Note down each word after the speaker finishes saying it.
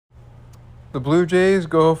The Blue Jays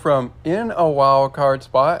go from in a wild card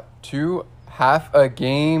spot to half a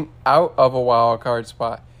game out of a wild card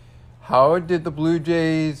spot. How did the Blue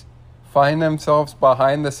Jays find themselves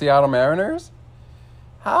behind the Seattle Mariners?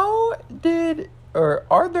 Are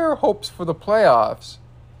there hopes for the playoffs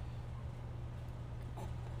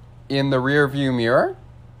in the rearview mirror?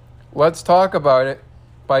 Let's talk about it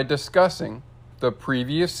by discussing the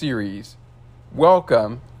previous series.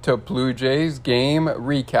 Welcome to Blue Jays Game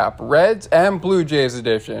Recap, Reds and Blue Jays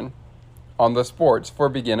edition on the Sports for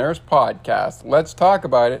Beginners podcast. Let's talk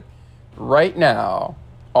about it right now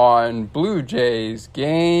on Blue Jays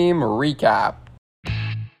Game Recap.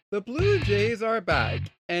 The Blue Jays are back,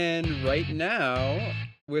 and right now,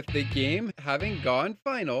 with the game having gone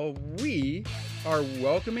final, we are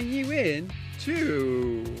welcoming you in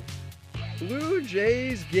to Blue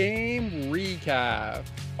Jays Game Recap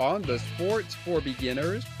on the Sports for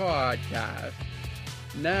Beginners podcast.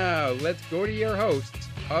 Now, let's go to your hosts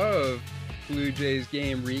of Blue Jays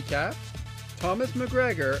Game Recap, Thomas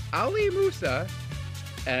McGregor, Ali Musa,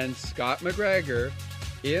 and Scott McGregor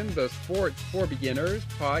in the Sports for Beginners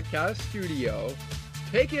podcast studio.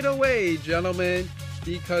 Take it away, gentlemen,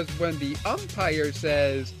 because when the umpire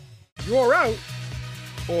says, "You're out,"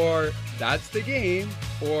 or "That's the game,"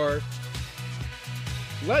 or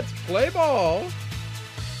 "Let's play ball,"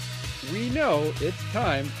 we know it's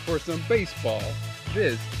time for some baseball.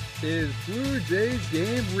 This is Blue Jays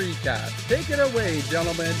Game Recap. Take it away,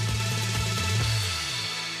 gentlemen.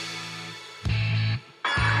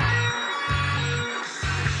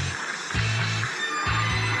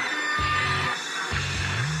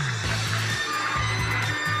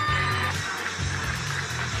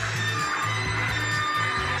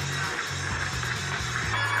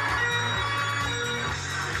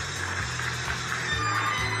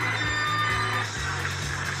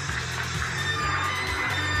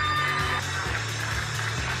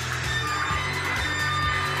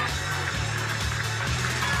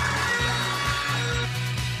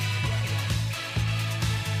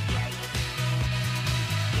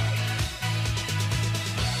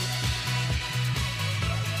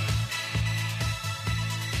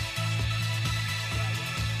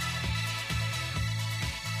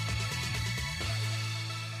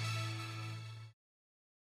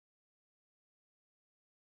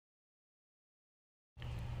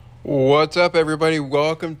 What's up, everybody?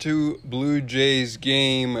 Welcome to Blue Jays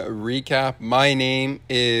Game Recap. My name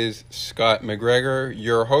is Scott McGregor,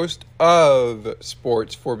 your host of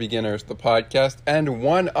Sports for Beginners, the podcast, and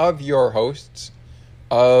one of your hosts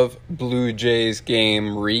of Blue Jays Game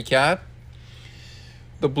Recap.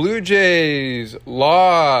 The Blue Jays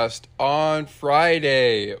lost on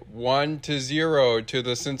Friday 1-0 to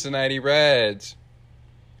the Cincinnati Reds,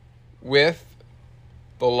 with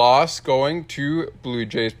the loss going to Blue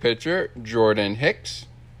Jays pitcher Jordan Hicks,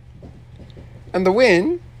 and the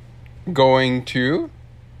win going to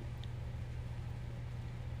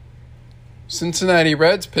Cincinnati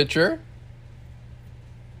Reds pitcher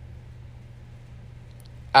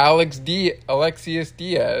Alexius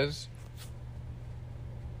Diaz.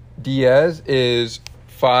 Diaz is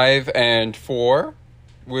 5-4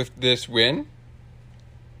 with this win,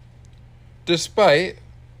 despite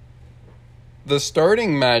the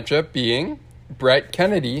starting matchup being Brett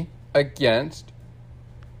Kennedy against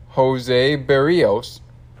Jose Berrios.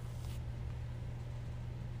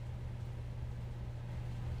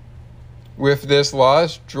 With this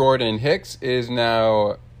loss, Jordan Hicks is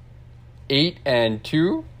now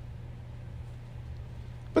 8-2.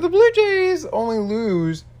 But the Blue Jays only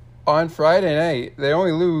lose on Friday night. They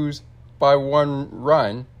only lose by 1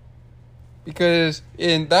 run, because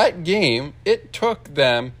in that game, it took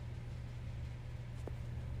them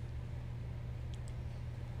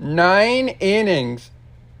 9 innings.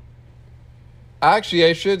 Actually,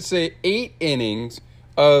 I should say 8 innings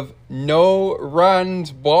of no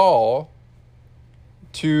runs ball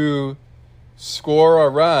to score a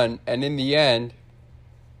run. And in the end,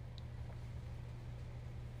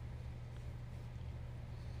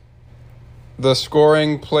 the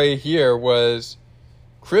scoring play here was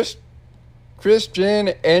Christian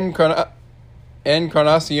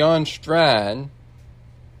Encarnacion Strand,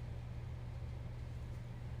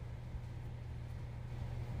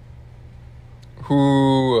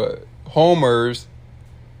 who homers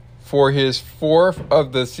for his 4th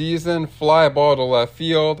of the season fly ball to left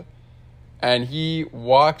field, and he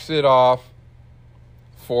walks it off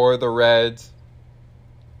for the Reds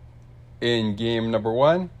in game number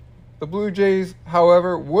 1. The Blue Jays,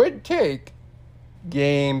 however, would take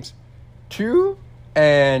games 2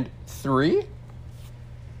 and 3.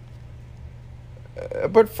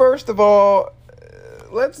 But first of all,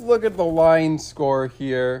 let's look at the line score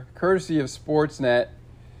here, courtesy of Sportsnet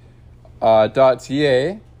 .ca.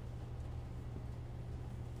 And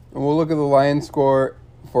we'll look at the line score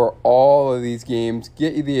for all of these games.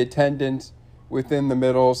 Get you the attendance within the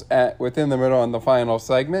middle in the final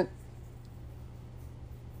segment.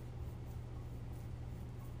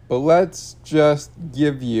 But let's just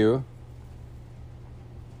give you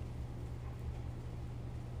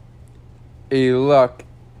a look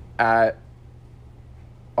at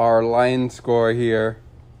our line score here.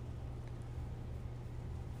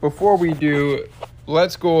 Before we do,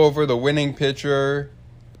 let's go over the winning pitcher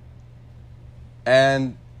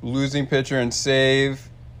and losing pitcher and save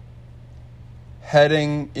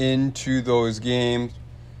heading into those games.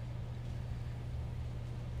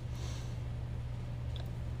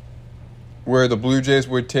 Where the Blue Jays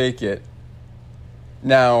would take it.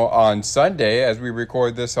 Now, on Sunday, as we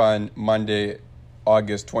record this on Monday,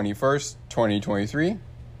 August 21st, 2023,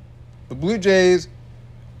 the Blue Jays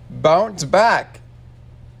bounce back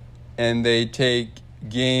and they take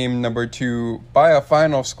game number 2 by a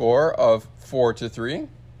final score of 4-3.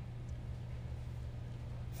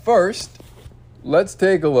 First, let's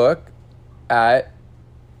take a look at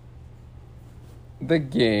the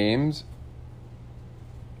game's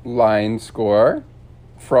line score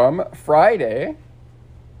from Friday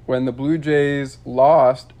when the Blue Jays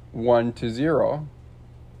lost 1-0.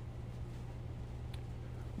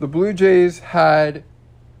 The Blue Jays had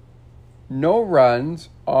no runs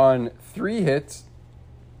on 3 hits,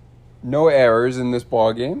 no errors in this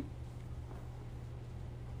ballgame.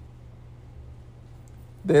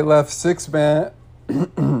 They left 6 man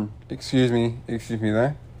excuse me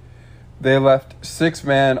there. They left 6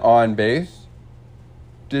 man on base.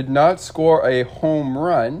 Did not score a home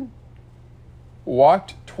run,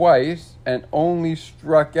 walked twice, and only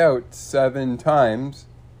struck out 7 times.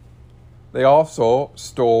 They also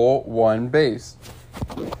stole 1 base.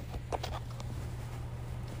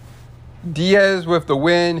 Diaz with the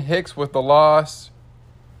win, Hicks with the loss.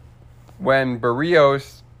 When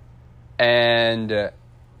Barrios and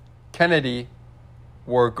Kennedy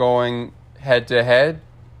were going head-to-head,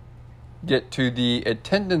 get to the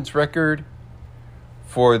attendance record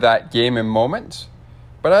for that game in moments.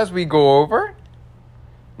 But as we go over,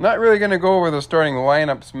 I'm not really going to go over the starting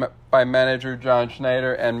lineups by manager John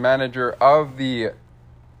Schneider and the manager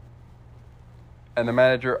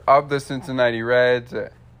of the Cincinnati Reds,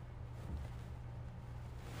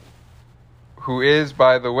 who is,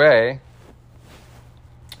 by the way,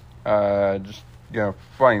 just gonna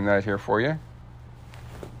find that here for you.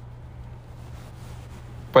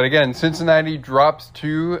 But again, Cincinnati drops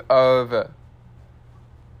 2 of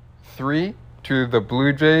 3 to the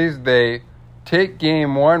Blue Jays. They take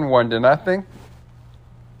game 1, 1-0.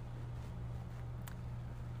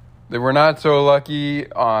 They were not so lucky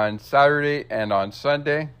on Saturday and on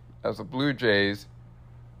Sunday as the Blue Jays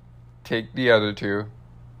take the other 2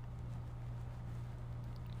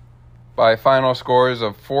 by final scores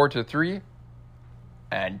of 4-3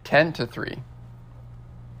 and 10-3.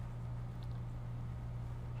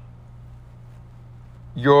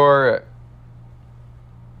 Your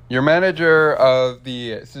manager of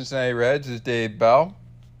the Cincinnati Reds is David Bell.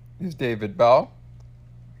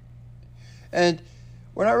 And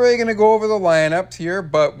we're not really going to go over the lineups here,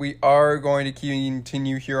 but we are going to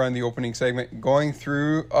continue here on the opening segment going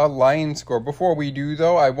through a line score. Before we do,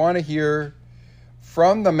 though, I want to hear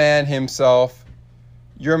from the man himself,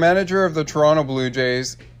 your manager of the Toronto Blue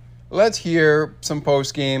Jays. Let's hear some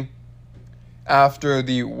post-game after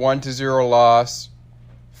the 1-0 loss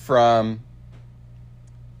from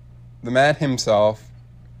the man himself,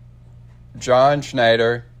 John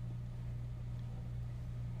Schneider,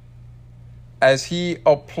 as he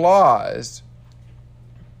applauds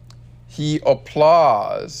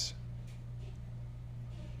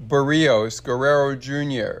Barrios, Guerrero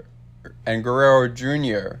Jr.,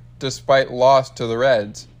 despite loss to the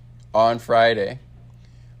Reds on Friday.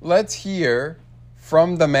 Let's hear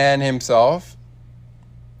from the man himself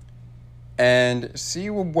and see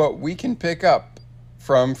what we can pick up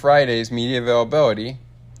from Friday's media availability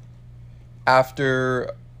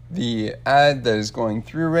after the ad that is going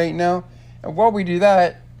through right now. And while we do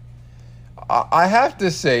that, I have to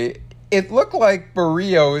say, it looked like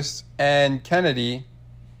Barrios and Kennedy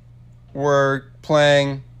were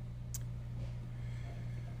playing.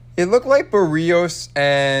 It looked like Barrios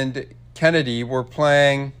and Kennedy were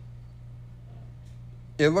playing.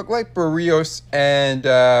 It looked like Barrios and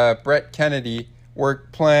Brett Kennedy were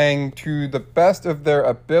playing to the best of their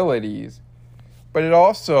abilities. But it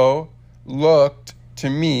also looked to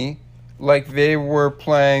me like they were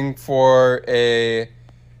playing for a...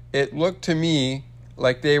 It looked to me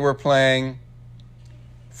like they were playing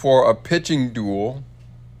for a pitching duel.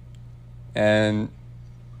 And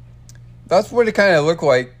that's what it kind of looked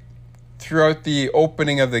like throughout the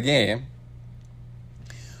opening of the game.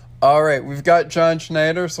 All right, we've got John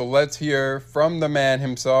Schneider, so let's hear from the man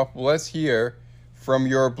himself. Let's hear from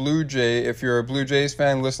your Blue Jay, if you're a Blue Jays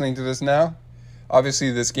fan listening to this now.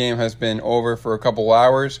 Obviously, this game has been over for a couple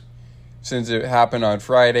hours since it happened on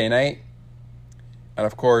Friday night. And,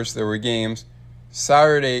 of course, there were games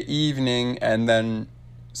Saturday evening and then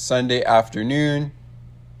Sunday afternoon.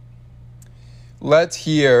 Let's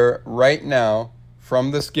hear right now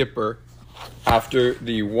from the skipper after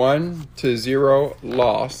the 1-0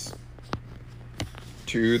 loss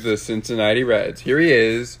to the Cincinnati Reds. Here he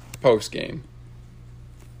is, post-game.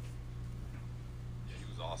 He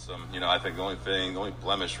was awesome. I think the only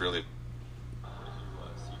blemish really...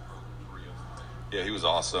 Yeah, he was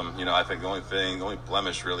awesome. I think the only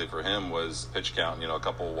blemish really for him was pitch count. A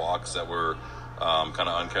couple of walks that were kind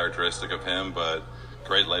of uncharacteristic of him, but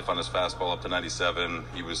great life on his fastball up to 97.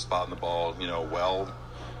 He was spotting the ball, well.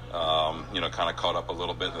 Kind of caught up a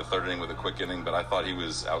little bit in the third inning with a quick inning, but I thought he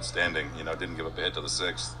was outstanding. Didn't give up a hit to the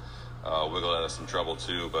sixth. Wiggled out of some trouble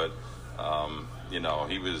too, but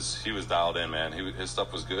he was dialed in, man. His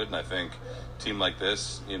stuff was good, and I think a team like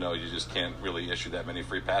this, you just can't really issue that many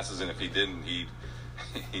free passes. And if he didn't, he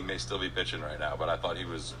may still be pitching right now. But I thought he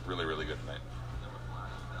was really, really good tonight.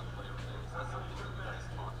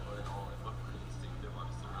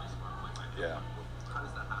 Yeah.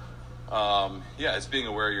 It's being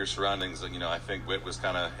aware of your surroundings. I think Witt was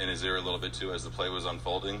kind of in his ear a little bit too as the play was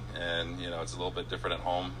unfolding, and it's a little bit different at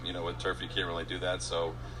home. With turf you can't really do that,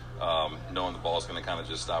 so knowing the ball is going to kind of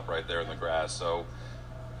just stop right there in the grass. So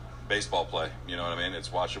baseball play, you know what I mean?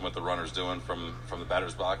 It's watching what the runner's doing from the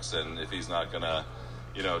batter's box, and if he's not going to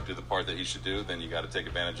do the part that he should do, then you got to take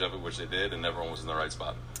advantage of it, which they did, and everyone was in the right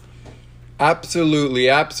spot. Absolutely.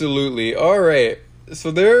 All right,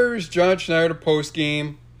 so there's John Schneider post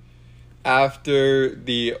game after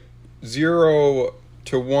the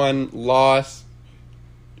 0-1 loss.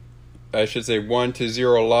 I should say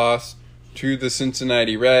 1-0 loss to the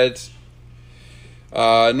Cincinnati Reds.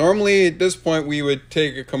 Normally at this point we would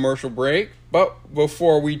take a commercial break, but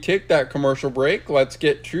before we take that commercial break, let's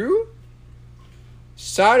get to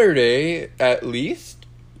Saturday at least.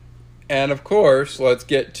 And of course, let's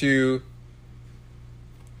get to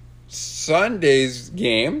Sunday's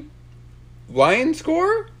game, line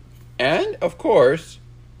score, and of course,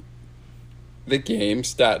 the game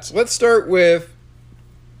stats. Let's start with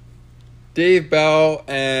David Bell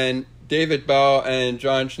and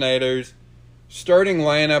John Schneider's starting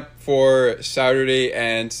lineup for Saturday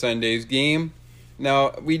and Sunday's game.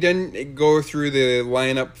 Now, we didn't go through the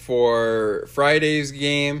lineup for Friday's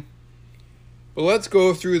game, but let's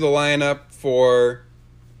go through the lineup for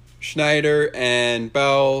Schneider and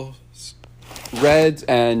Bell's Reds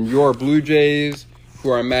and your Blue Jays, who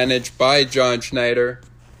are managed by John Schneider,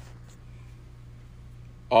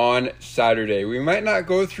 on Saturday. We might not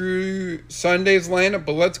go through Sunday's lineup,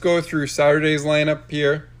 but let's go through Saturday's lineup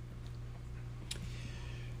here.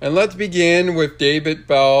 And let's begin with David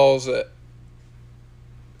Bell's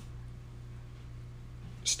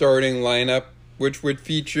starting lineup, which would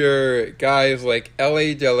feature guys like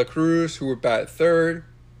Elly De La Cruz, who would bat third,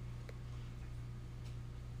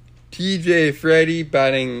 TJ Freddy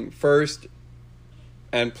batting first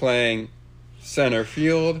and playing center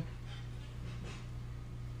field.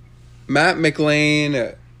 Matt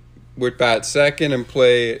McLain would bat second and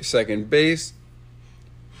play second base.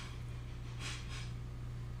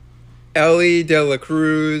 Elly De La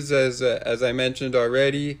Cruz, as I mentioned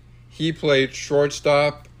already, he played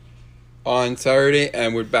shortstop on Saturday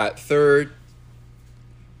and would bat third.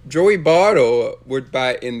 Joey Votto would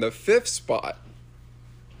bat in the fifth spot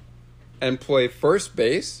and play first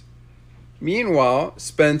base. Meanwhile,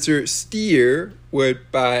 Spencer Steer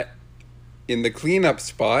would bat in the cleanup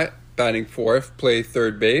spot, batting fourth, play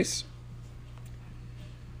third base.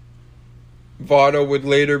 Votto would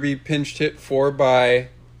later be pinch run for by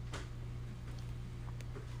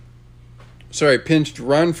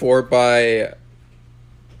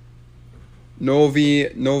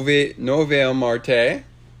Novael Marte.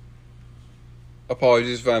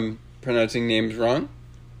 Apologies if I'm pronouncing names wrong.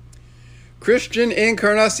 Christian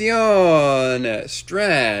Encarnacion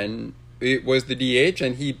Strand, it was the DH,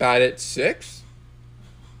 and he batted sixth.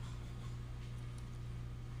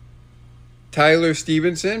 Tyler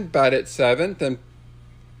Stevenson batted seventh and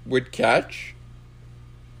would catch.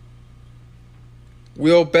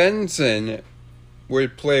 Will Benson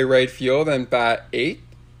would play right field and bat eighth.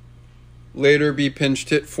 Later be pinched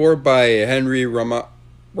hit for by Henry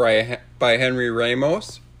by Henry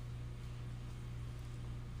Ramos,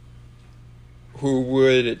 who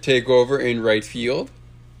would take over in right field.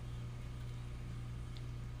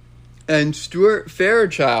 And Stuart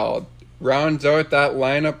Fairchild rounds out that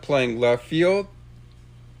lineup playing left field,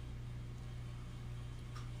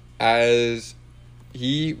 as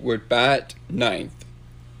he would bat ninth.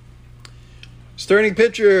 Starting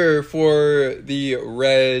pitcher for the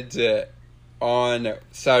Reds on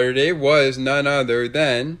Saturday was none other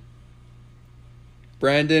than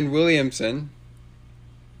Brandon Williamson,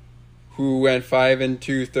 who went 5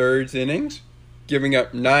 2/3 innings, giving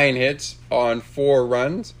up 9 hits on 4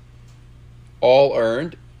 runs, all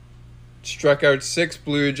earned. Struck out 6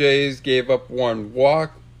 Blue Jays, gave up 1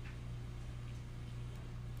 walk.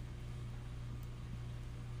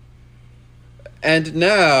 And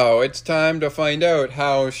now it's time to find out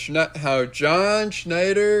how John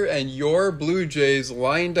Schneider and your Blue Jays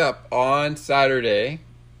lined up on Saturday.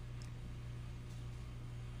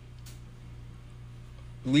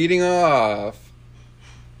 Leading off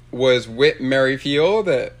was Whit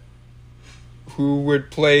Merrifield, who would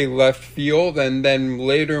play left field and then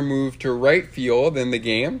later move to right field in the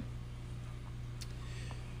game.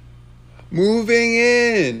 Moving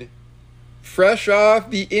in, fresh off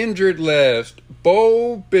the injured list,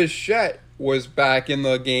 Bo Bichette was back in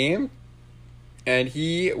the game, and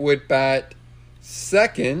he would bat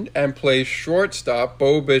second and play shortstop.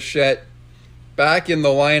 Bo Bichette back in the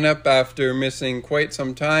lineup after missing quite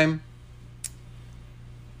some time.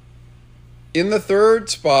 In the third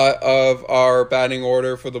spot of our batting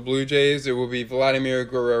order for the Blue Jays, it will be Vladimir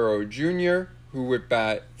Guerrero Jr., who would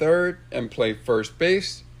bat third and play first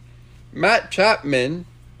base. Matt Chapman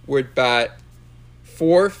would bat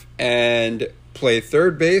fourth and play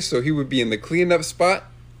third base, so he would be in the cleanup spot.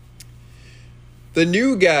 The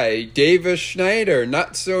new guy, Davis Schneider,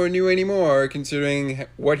 not so new anymore considering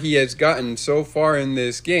what he has gotten so far in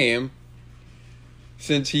this game.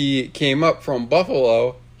 Since he came up from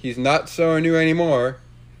Buffalo, he's not so new anymore.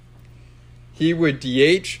 He would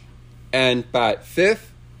DH and bat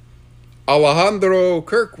fifth. Alejandro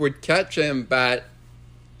Kirk would catch and bat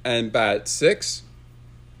sixth.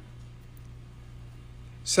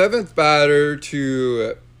 Seventh batter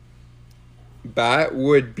to bat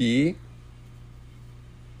would be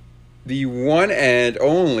the one and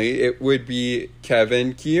only. It would be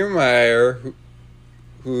Kevin Kiermaier,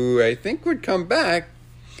 who I think would come back.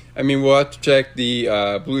 I mean, we'll have to check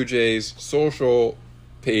the Blue Jays social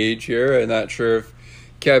page here. I'm not sure if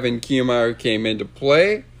Kevin Kiermaier came into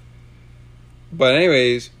play. But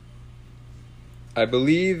anyways, I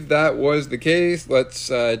believe that was the case. Let's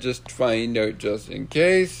just find out just in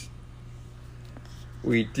case.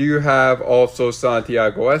 We do have also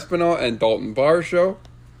Santiago Espinal and Dalton Varsho.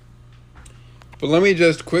 But let me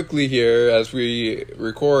just quickly here, as we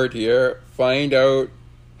record here, find out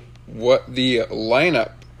what the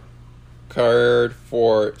lineup card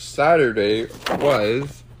for Saturday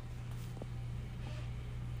was.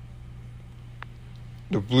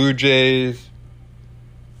 The Blue Jays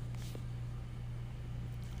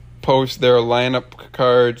post their lineup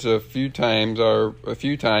cards a few times.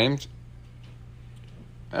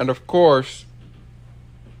 And of course,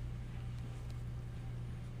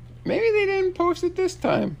 maybe they didn't post it this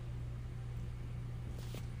time.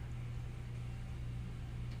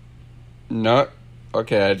 No.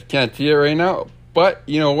 Okay, I can't see it right now. But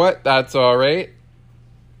you know what? That's alright.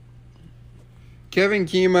 Kevin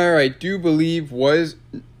Kiermaier, I do believe, was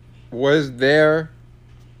there.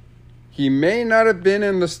 He may not have been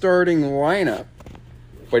in the starting lineup,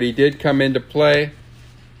 but he did come into play.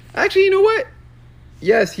 Actually, you know what?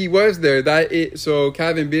 Yes, he was there. So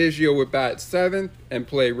Kevin Biggio would bat seventh and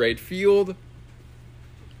play right field.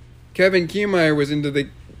 Kevin Kiermaier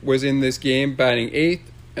was in this game batting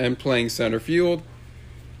eighth and playing center field.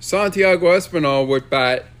 Santiago Espinal would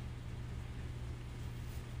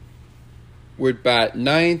bat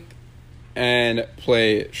ninth and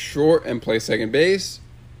play short and play second base.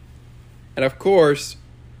 And of course,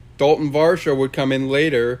 Dalton Varsho would come in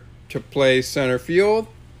later to play center field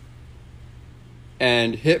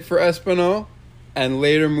and hit for Espinal and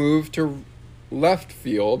later move to left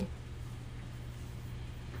field.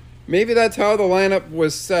 Maybe that's how the lineup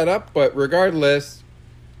was set up, but regardless,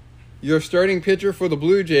 your starting pitcher for the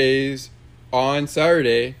Blue Jays on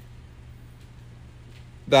Saturday,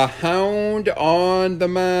 the Hound on the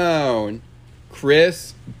mound,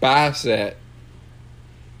 Chris Bassitt.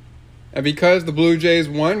 And because the Blue Jays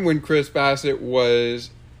won when Chris Bassitt was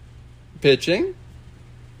pitching,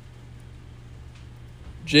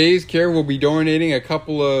 Jays Care will be donating a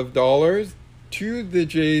couple of dollars to the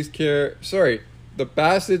the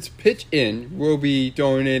Bassett's Pitch In will be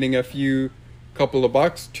donating a couple of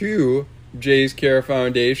bucks to Jays Care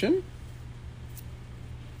Foundation.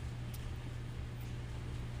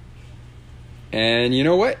 And you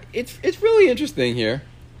know what? It's really interesting here.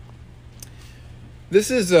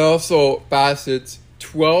 This is also Bassett's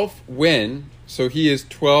 12th win, so he is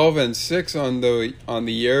 12-6 on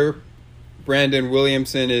the year. Brandon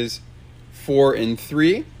Williamson is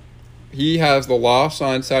 4-3. He has the loss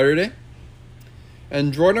on Saturday.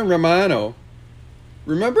 And Jordan Romano,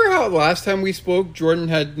 remember how last time we spoke, Jordan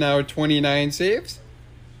had now 29 saves?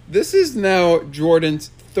 This is now Jordan's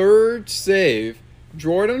third save.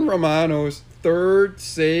 Jordan Romano's third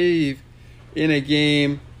save in a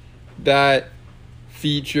game that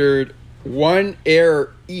featured one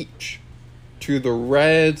error each to the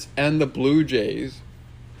Reds and the Blue Jays.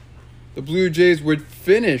 The Blue Jays would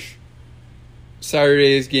finish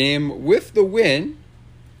Saturday's game with the win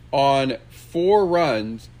on 4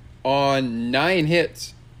 runs on 9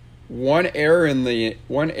 hits, one error in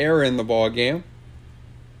the ball game.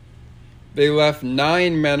 They left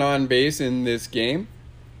 9 men on base in this game,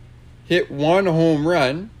 hit 1 home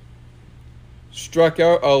run, struck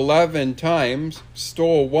out 11 times,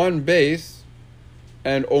 stole 1 base,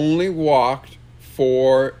 and only walked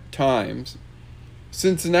 4 times.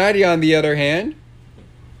 Cincinnati, on the other hand,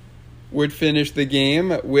 would finish the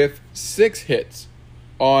game with 6 hits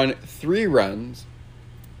on 3 runs,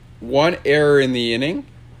 1 error in the inning,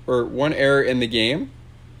 or 1 error in the game.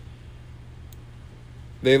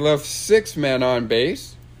 They left 6 men on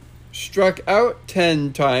base, struck out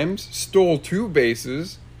 10 times, stole 2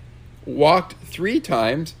 bases, walked 3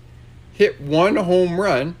 times, hit 1 home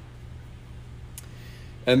run,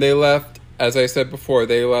 and they left, as I said before,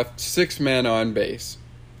 they left 6 men on base.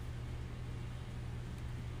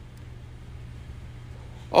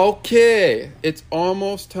 Okay, it's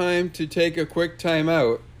almost time to take a quick time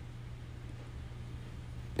out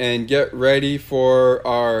and get ready for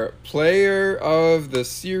our player of the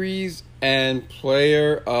series and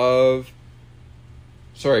play of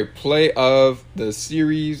the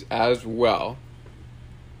series as well.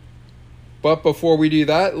 But before we do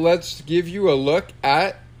that, let's give you a look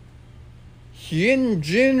at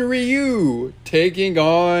Hyunjin Ryu taking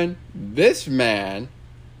on this man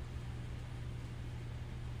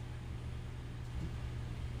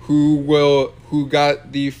who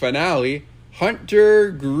got the finale,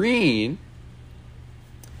 Hunter Greene.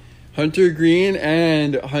 Hunter Greene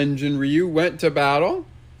and Hyunjin Ryu went to battle,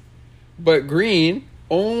 but Greene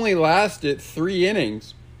only lasted 3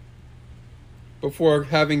 innings before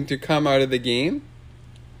having to come out of the game,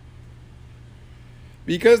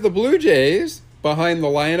 because the Blue Jays, behind the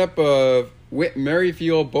lineup of Whit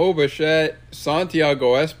Merrifield, Bo Bichette,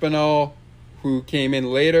 Santiago Espinal, who came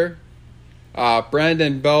in later,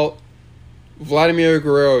 Brandon Belt, Vladimir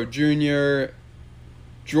Guerrero Jr.,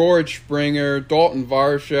 George Springer, Dalton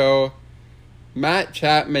Varsho, Matt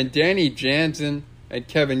Chapman, Danny Jansen, and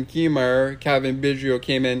Kevin Kiermaier. Kevin Biggio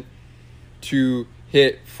came in to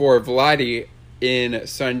hit for Vladdy in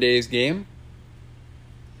Sunday's game.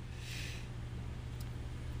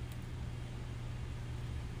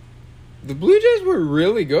 The Blue Jays were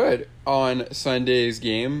really good on Sunday's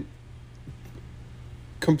game,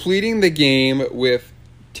 completing the game with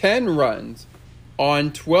 10 runs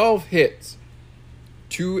on 12 hits,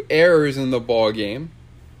 2 errors in the ball game.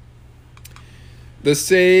 The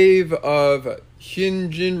save of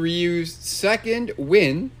Hyunjin Ryu's second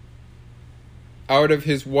win out of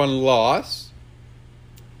his 1 loss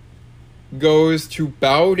goes to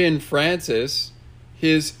Bowden Francis,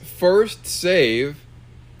 his first save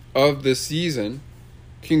of the season.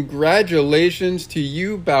 Congratulations to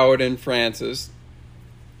you, Bowden Francis.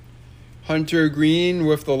 Hunter Greene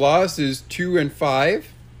with the loss is 2-5.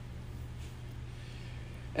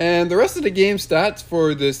 And the rest of the game stats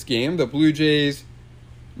for this game, the Blue Jays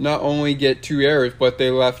not only get 2 errors, but they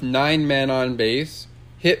left 9 men on base,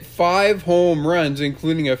 hit 5 home runs,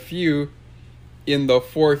 including a few in the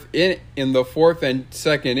fourth and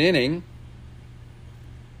second inning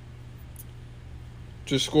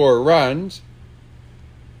to score runs.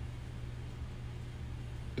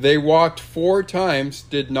 They walked 4 times,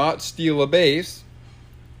 did not steal a base,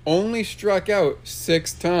 only struck out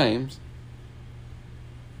 6 times.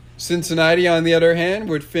 Cincinnati, on the other hand,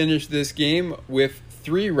 would finish this game with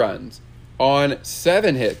 3 runs on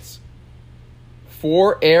 7 hits,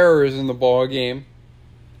 4 errors in the ball game.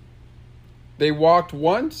 They walked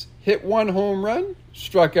once, hit 1 home run,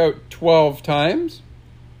 struck out 12 times.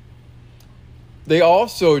 They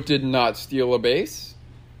also did not steal a base,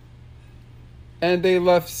 and they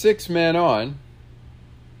left 6 men on.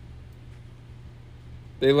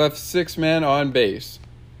 They left 6 men on base.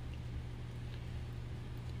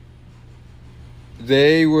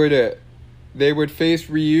 They would face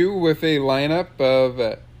Ryu with a lineup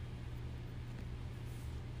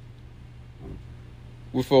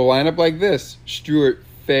like this: Stuart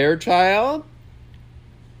Fairchild,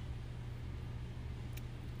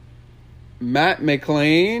 Matt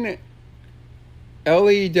McLean,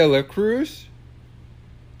 Ellie De La Cruz,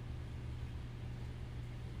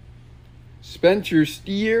 Spencer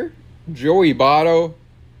Steer, Joey Votto,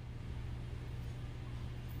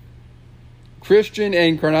 Christian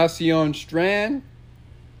Encarnacion Strand,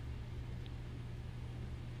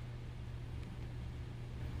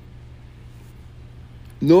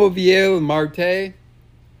 Noviel Marte,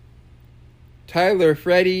 Tyler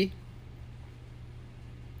Freddy,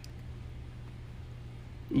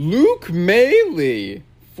 Luke Maile,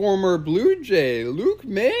 former Blue Jay. Luke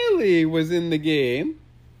Maile was in the game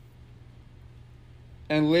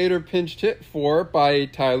and later pinch hit for by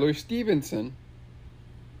Tyler Stevenson.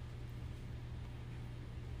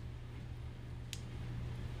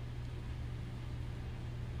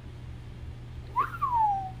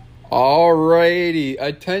 Alrighty,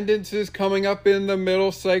 attendance is coming up in the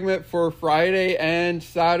middle segment for Friday and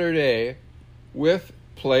Saturday with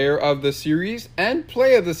Player of the Series and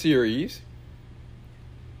Play of the Series.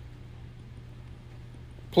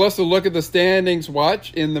 Plus a look at the standings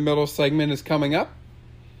watch in the middle segment is coming up.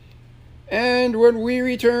 And when we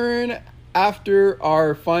return after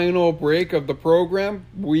our final break of the program,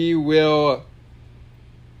 we'll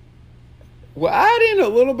add in a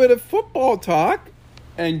little bit of football talk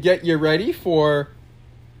and get you ready for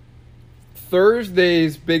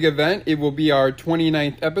Thursday's big event. It will be our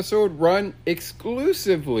 29th episode, run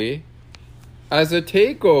exclusively as a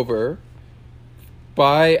takeover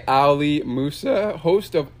by Ali Musa,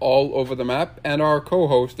 host of All Over the Map and our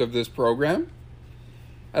co-host of this program,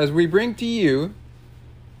 as we bring to you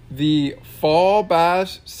the Fall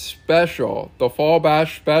Bash Special. The Fall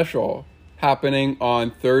Bash Special happening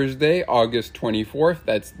on Thursday, August 24th.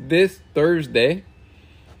 That's this Thursday.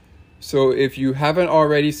 So if you haven't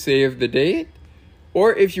already saved the date,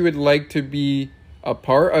 or if you would like to be a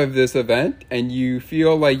part of this event and you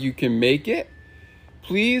feel like you can make it,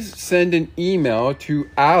 please send an email to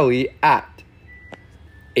Ali at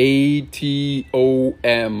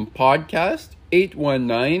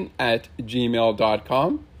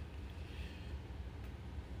atompodcast819@gmail.com.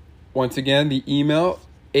 Once again, the email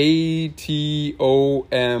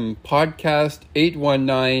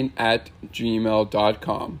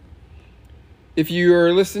atompodcast819@gmail.com. If you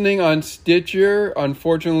are listening on Stitcher,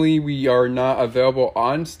 unfortunately we are not available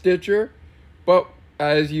on Stitcher, but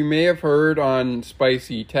as you may have heard on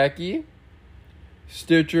Spicy Techie,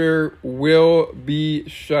 Stitcher will be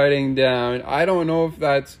shutting down. I don't know if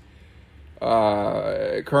that's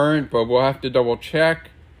current, but we'll have to double check.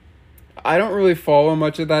 I don't really follow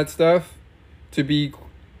much of that stuff, to be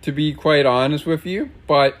quite honest with you,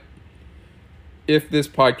 but if this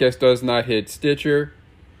podcast does not hit Stitcher,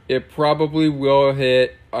 it probably will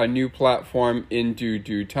hit a new platform in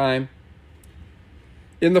due time.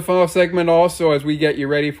 In the final segment also, as we get you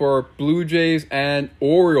ready for Blue Jays and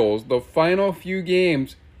Orioles, the final few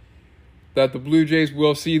games that the Blue Jays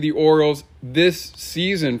will see the Orioles this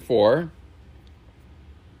season for,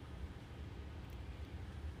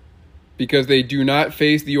 because they do not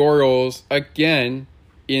face the Orioles again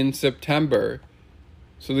in September.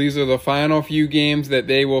 So these are the final few games that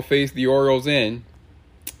they will face the Orioles in.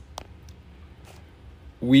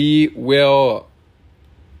 We will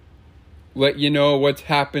let you know what's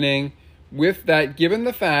happening with that, given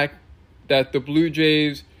the fact that the Blue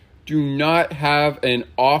Jays do not have an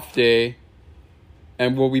off day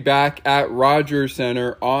and will be back at Rogers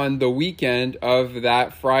Center on the weekend of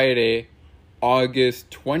that Friday,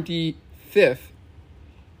 August 25th,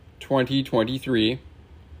 2023.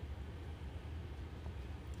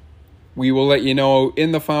 We will let you know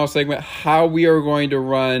in the final segment how we are going to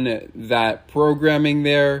run that programming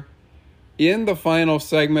there in the final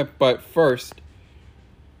segment. But first,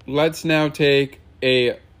 let's now take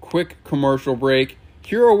a quick commercial break.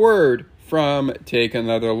 Hear a word from Take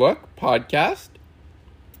Another Look podcast.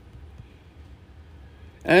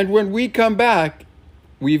 And when we come back,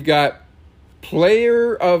 we've got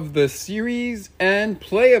Player of the Series and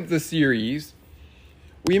Play of the Series.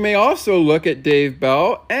 We may also look at Dave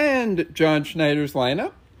Bell and John Schneider's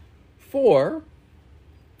lineup for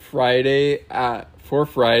Friday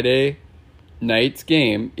night's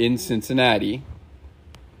game in Cincinnati.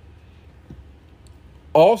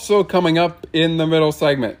 Also coming up in the middle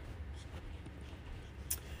segment,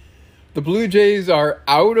 the Blue Jays are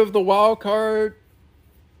out of the wild card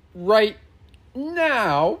right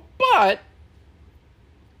now, but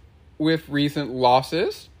with recent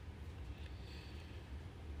losses,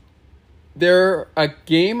 they're a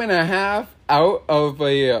game and a half out of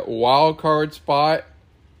a wild card spot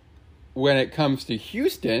when it comes to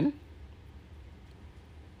Houston.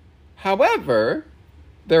 However,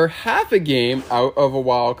 they're half a game out of a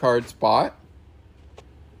wild card spot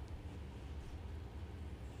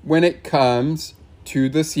when it comes to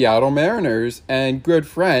the Seattle Mariners and good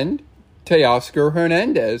friend Teoscar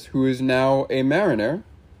Hernandez, who is now a Mariner.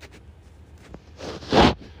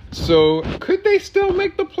 So, could they still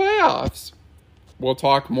make the playoffs? We'll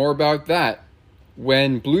talk more about that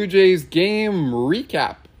when Blue Jays game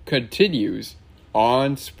recap continues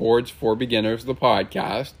on Sports for Beginners, the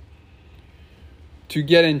podcast. To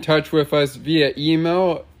get in touch with us via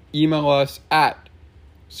email us at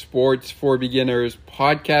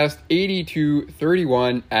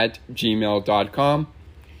sportsforbeginnerspodcast8231@gmail.com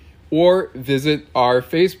or visit our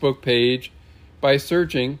Facebook page by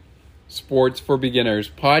searching Sports for Beginners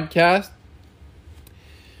Podcast.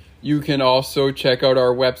 You can also check out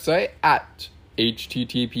our website at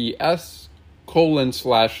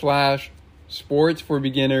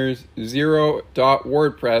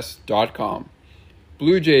https://sportsforbeginners0.wordpress.com.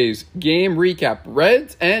 Blue Jays game recap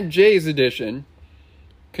Reds and Jays edition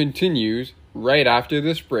continues right after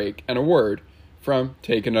this break and a word from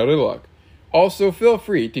Take Another Look. Also, feel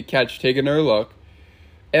free to catch Take Another Look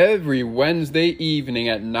every Wednesday evening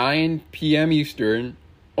at 9 p.m. Eastern,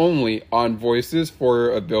 only on Voices for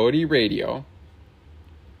Ability Radio.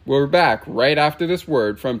 We're back right after this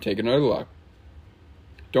word from Take Another Look.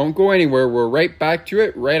 Don't go anywhere. We're right back to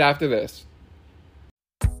it right after this.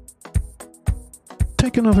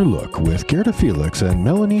 Take Another Look with Gerda Felix and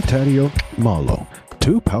Melanie Taddeo Malo.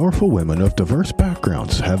 Two powerful women of diverse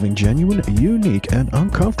backgrounds having genuine, unique, and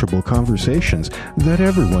uncomfortable conversations that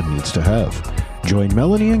everyone needs to have. Join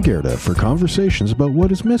Melanie and Gerda for conversations about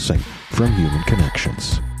what is missing from human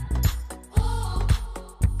connections.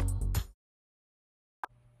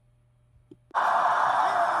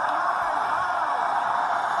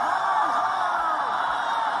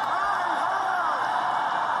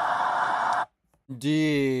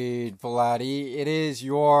 Indeed, Vladdy, it is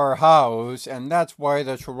your house, and that's why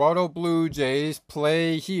the Toronto Blue Jays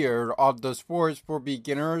play here on the Sports for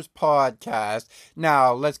Beginners podcast.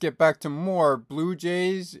 Now, let's get back to more Blue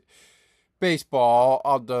Jays baseball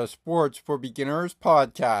on the Sports for Beginners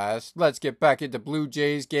podcast. Let's get back into Blue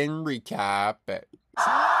Jays game recap.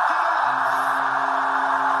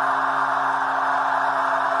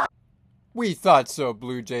 We thought so,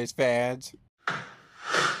 Blue Jays fans.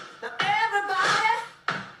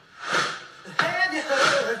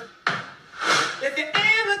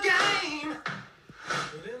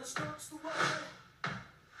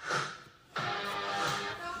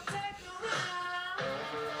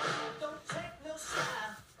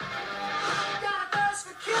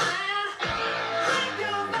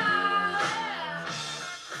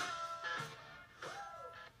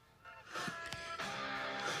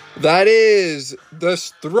 That is The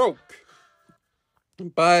Stroke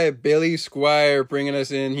by Billy Squier bringing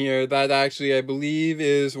us in here. That actually, I believe,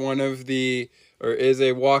 is is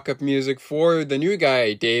a walk-up music for the new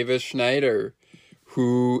guy, Davis Schneider,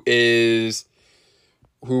 who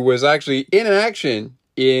was actually in action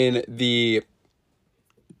in the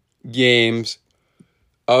games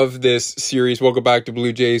of this series. Welcome back to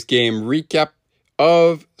Blue Jays game recap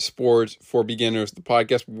of Sports for Beginners, the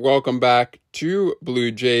podcast. Welcome back to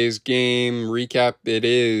Blue Jays game recap. It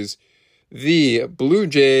is the Blue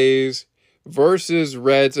Jays versus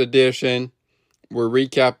Reds edition. We're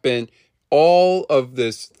recapping all of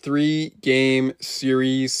this 3-game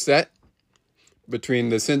series set between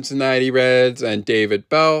the Cincinnati Reds and David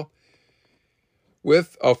Bell,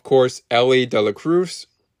 with, of course, Elly De La Cruz.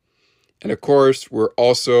 And, of course, we're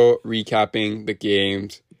also recapping the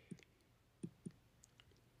games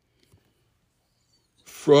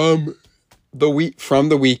from the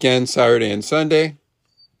weekend, Saturday and Sunday.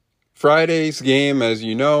 Friday's game, as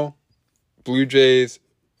you know, Blue Jays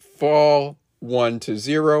fall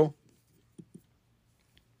 1-0.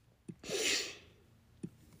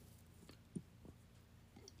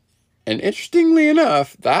 And interestingly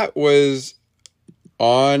enough, that was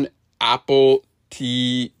on Apple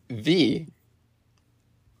TV.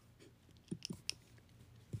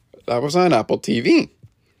 That was on Apple TV.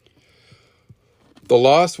 The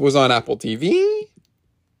loss was on Apple TV.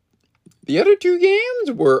 The other 2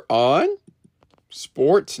 games were on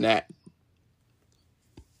Sportsnet,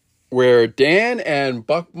 where Dan Shulman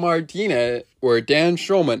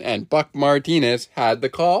and Buck Martinez had the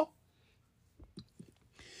call.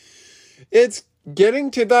 It's getting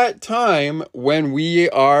to that time when we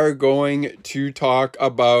are going to talk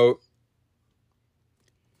about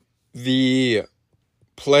the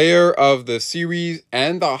player of the series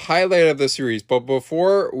and the highlight of the series. But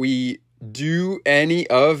before we do any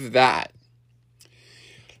of that,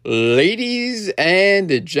 ladies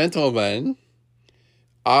and gentlemen,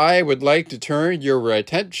 I would like to turn your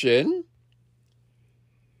attention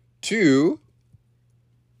to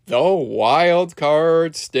the wild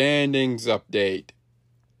card standings update.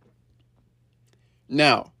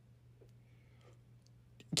 Now,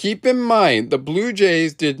 keep in mind, the Blue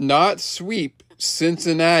Jays did not sweep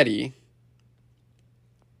Cincinnati.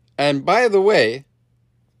 And by the way,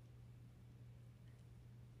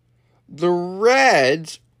 the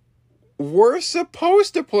Reds were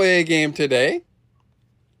supposed to play a game today.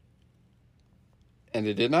 And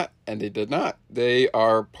they did not. They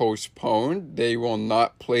are postponed. They will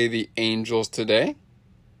not play the Angels today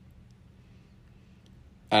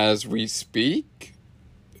as we speak.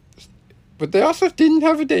 But they also didn't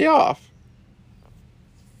have a day off.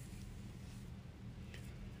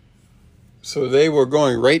 So they were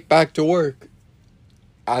going right back to work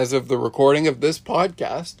as of the recording of this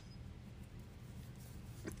podcast.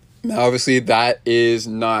 Now, obviously, that is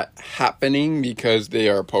not happening because they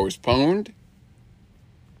are postponed.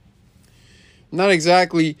 Not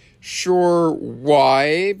exactly sure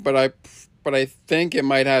why, but I think it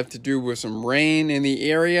might have to do with some rain in the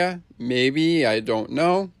area. Maybe, I don't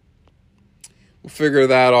know. We'll figure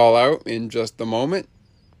that all out in just a moment.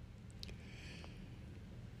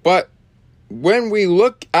 But when we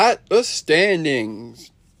look at the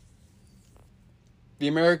standings, the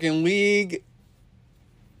American League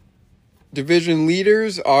division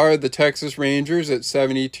leaders are the Texas Rangers at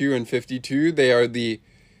 72 and 52. They are the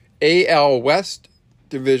AL West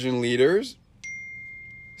division leaders,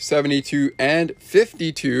 72 and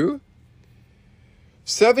 52.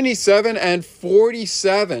 77 and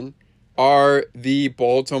 47 are the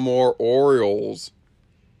Baltimore Orioles.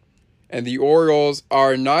 And the Orioles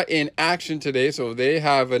are not in action today, so they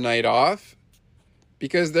have a night off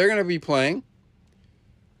because they're going to be playing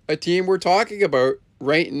a team we're talking about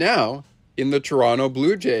right now in the Toronto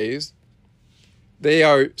Blue Jays. They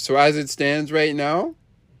are, so as it stands right now,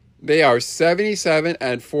 they are 77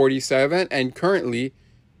 and 47 and currently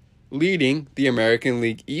leading the American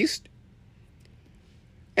League East.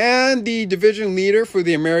 And the division leader for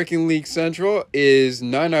the American League Central is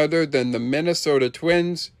none other than the Minnesota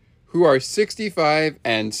Twins, who are 65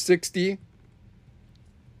 and 60.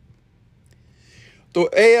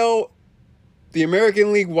 The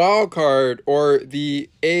American League Wild Card, or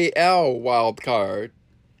the AL Wild Card,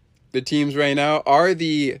 the teams right now are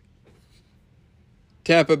the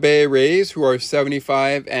Tampa Bay Rays, who are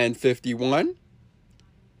 75 and 51.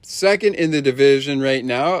 Second in the division right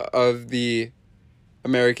now of the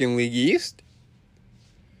American League East.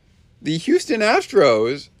 The Houston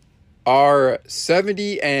Astros are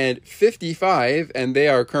 70 and 55, and they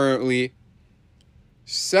are currently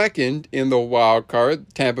second in the wild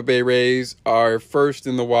card. Tampa Bay Rays are first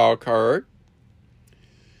in the wild card.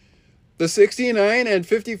 The 69 and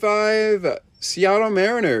 55 Seattle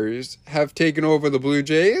Mariners have taken over the Blue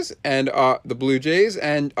Jays and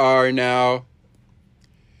are now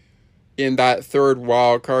in that third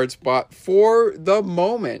wild card spot for the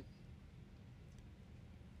moment.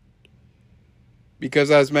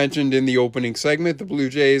 Because as mentioned in the opening segment, the Blue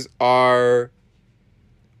Jays are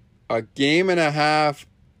a game and a half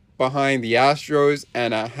behind the Astros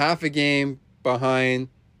and a half a game behind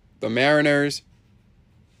the Mariners.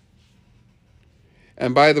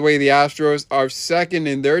 And by the way, the Astros are second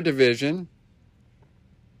in their division.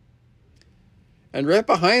 And right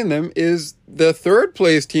behind them is the third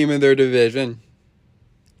place team in their division,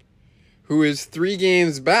 who is 3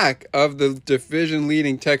 games back of the division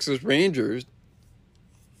leading Texas Rangers.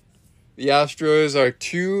 The Astros are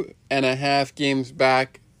 2.5 games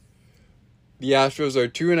back. The Astros are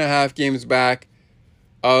 2.5 games back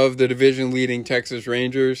of the division leading Texas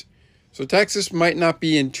Rangers. So Texas might not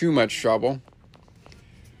be in too much trouble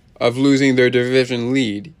of losing their division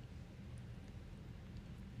lead.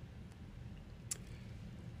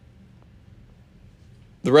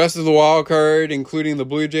 The rest of the wild card, including the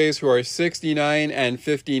Blue Jays, who are 69 and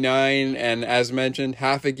 59, and as mentioned,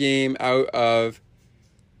 half a game out of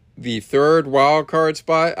the third wild card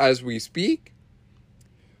spot as we speak.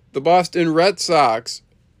 The Boston Red Sox,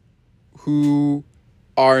 who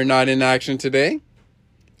are not in action today,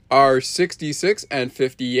 are 66 and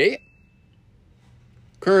 58.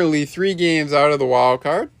 Currently 3 games out of the wild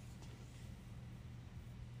card.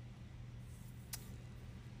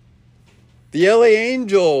 The LA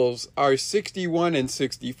Angels are 61 and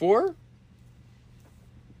 64.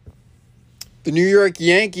 The New York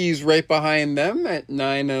Yankees right behind them at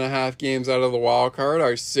 9.5 games out of the wild card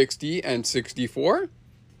are 60 and 64.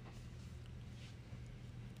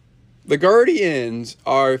 The Guardians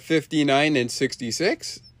are 59 and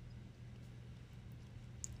 66.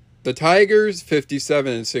 The Tigers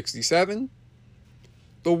 57 and 67.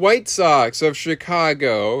 The White Sox of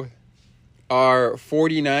Chicago are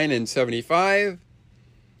 49 and 75.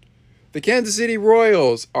 The Kansas City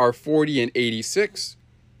Royals are 40 and 86.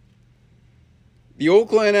 The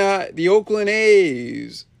Oakland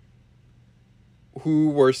A's, who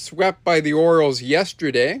were swept by the Orioles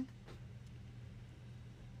yesterday,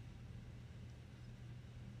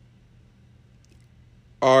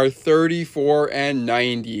 are 34 and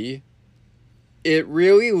 90. It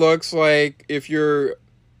really looks like if you're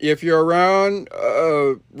around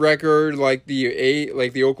a record like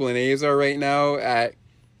the Oakland A's are right now at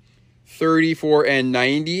 34 and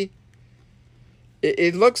 90,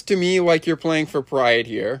 it looks to me like you're playing for pride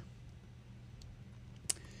here.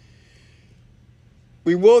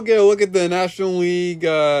 We will get a look at the National League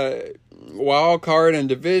wild card and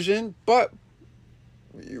division, but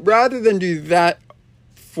rather than do that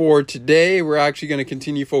for today, we're actually going to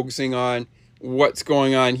continue focusing on what's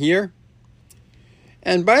going on here.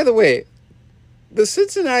 And by the way, the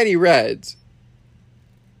Cincinnati Reds,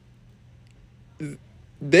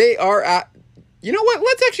 they are at... You know what?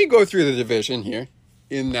 Let's actually go through the division here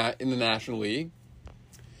in the National League.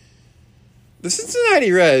 The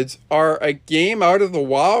Cincinnati Reds are a game out of the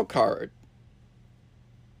wild card.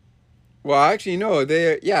 Well, actually, no,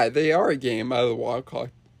 they are a game out of the wild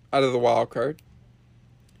card.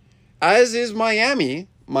 As is Miami.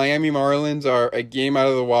 Miami Marlins are a game out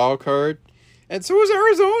of the wild card. And so is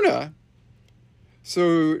Arizona.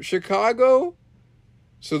 So Chicago.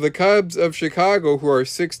 So the Cubs of Chicago, who are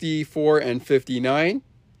 64 and 59,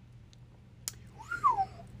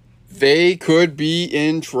 they could be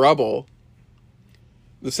in trouble.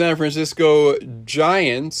 The San Francisco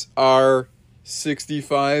Giants are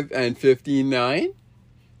 65 and 59,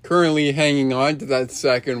 currently hanging on to that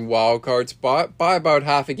second wild card spot by about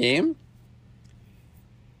half a game.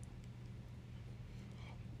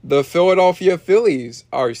 The Philadelphia Phillies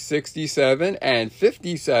are 67 and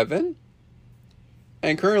 57.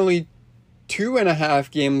 And currently 2.5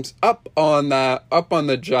 games up on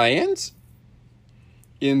the Giants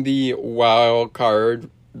in the wild card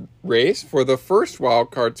race for the first wild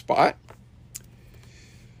card spot.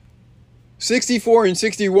 64 and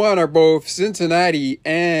 61 are both Cincinnati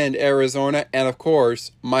and Arizona, and of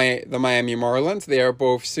course the Miami Marlins. They are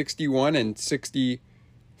both 61 and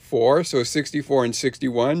 64, so 64 and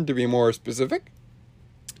 61 to be more specific.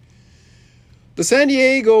 The San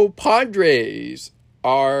Diego Padres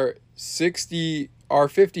are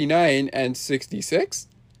 59 and 66.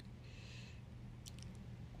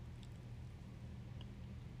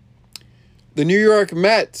 The New York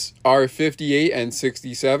Mets are 58 and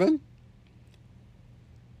 67.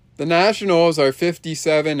 The Nationals are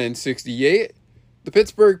 57 and 68. The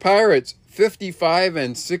Pittsburgh Pirates 55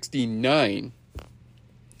 and 69.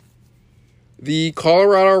 The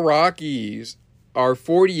Colorado Rockies are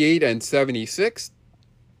 48 and 76.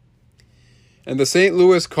 And the St.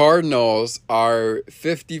 Louis Cardinals are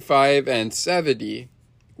 55 and 70.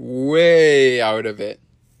 Way out of it.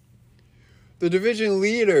 The division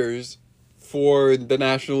leaders for the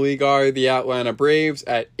National League are the Atlanta Braves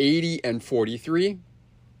at 80 and 43.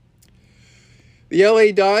 The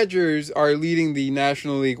LA Dodgers are leading the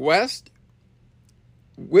National League West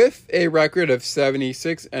with a record of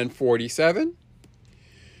 76 and 47.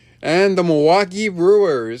 And the Milwaukee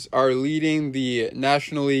Brewers are leading the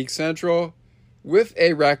National League Central with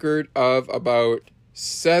a record of about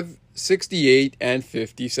 68 and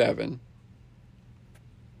 57.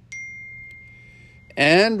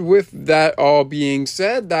 And with that all being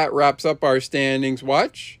said, that wraps up our standings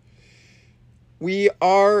watch. We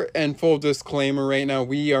are, and full disclaimer right now,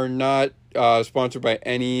 we are not sponsored by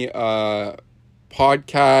any podcast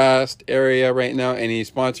area right now, any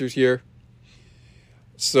sponsors here.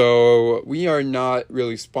 So we are not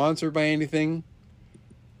really sponsored by anything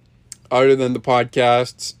other than the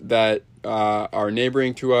podcasts that are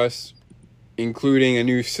neighboring to us, including a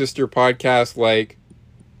new sister podcast like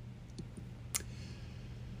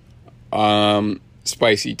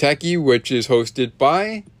Spicy Techie, which is hosted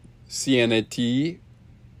by Sienna T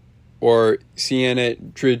or Sienna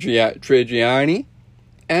Trigiani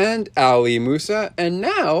and Ali Musa, and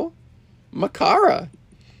now Makara.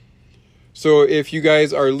 So if you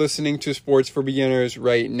guys are listening to Sports for Beginners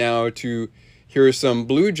right now to hear some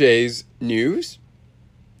Blue Jays news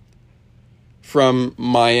from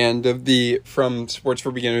my end from Sports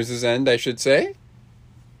for Beginners' end, I should say.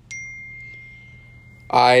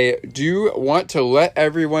 I do want to let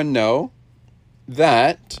everyone know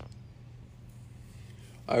that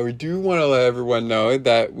we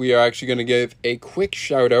are actually going to give a quick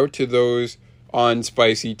shout out to those on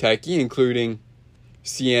Spicy Techie, including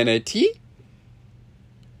Sienna T,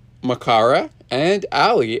 Makara, and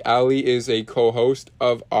Ali. Ali is a co-host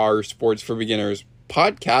of our Sports for Beginners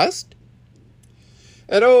podcast.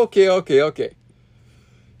 And okay.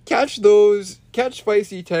 Catch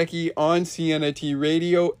Spicy Techie on Sienna T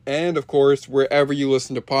Radio, and of course, wherever you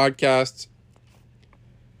listen to podcasts,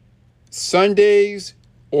 Sundays,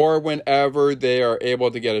 or whenever they are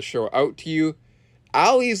able to get a show out to you.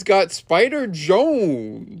 Ali's got Spider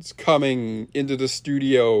Jones coming into the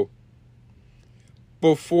studio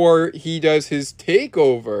before he does his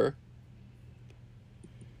takeover.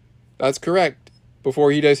 That's correct.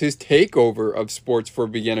 Before he does his takeover of Sports for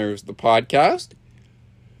Beginners, the podcast.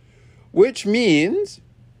 Which means...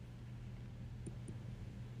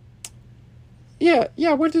 Yeah,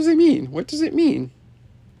 what does it mean? What does it mean?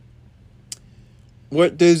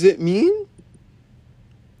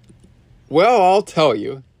 Well, I'll tell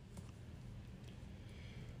you.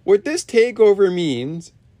 What this takeover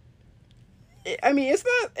means, I mean,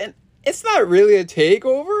 it's not really a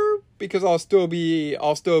takeover because I'll still be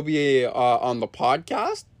on the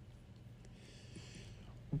podcast.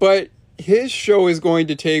 But his show is going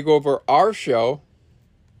to take over our show.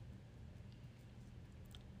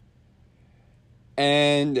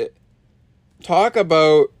 And talk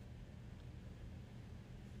about...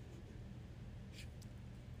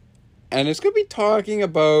 And it's going to be talking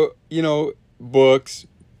about, books.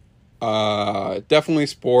 Definitely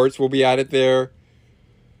sports. We'll be at it there.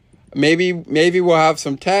 Maybe we'll have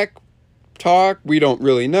some tech talk. We don't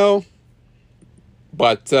really know.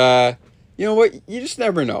 But, you know what? You just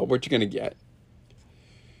never know what you're going to get.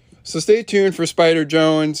 So stay tuned for Spider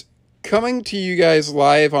Jones coming to you guys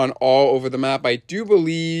live on All Over the Map. I do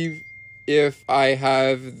believe, if I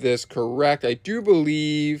have this correct, I do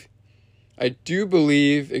believe,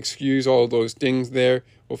 excuse all those dings there.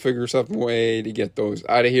 We'll figure some way to get those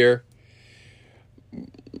out of here.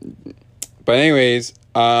 But anyways,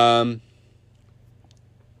 I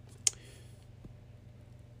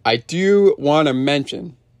do want to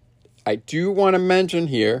mention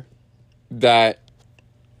here that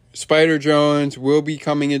Spider Jones will be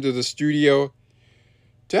coming into the studio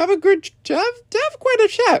to have quite a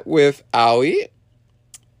chat with Ali.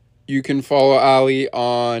 You can follow Ali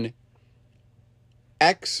on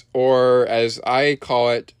X, or as I call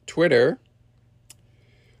it, Twitter,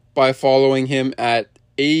 by following him at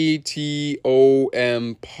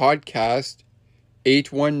ATOM Podcast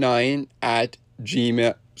 819 at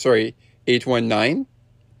Gmail. 819.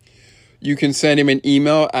 You can send him an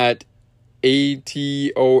email at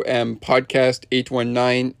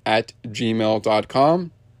atompodcast819 at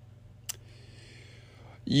gmail.com.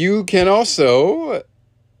 You can also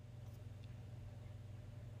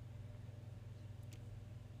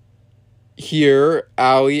hear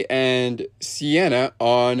Ali and Sienna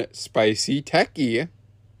on Spicy Techie.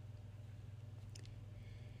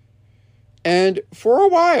 And for a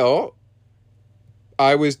while,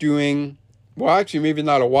 I was doing, well, actually, maybe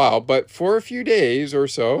not a while, but for a few days or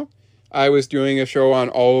so, I was doing a show on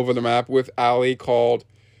All Over the Map with Ali called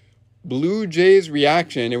Blue Jays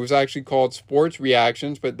Reaction. It was actually called Sports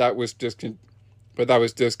Reactions, but that was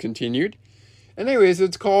discontinued. Anyways,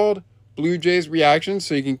 it's called Blue Jays Reaction,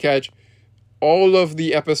 so you can catch all of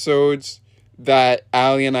the episodes that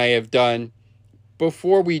Ali and I have done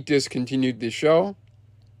before we discontinued the show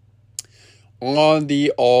on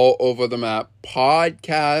the All Over the Map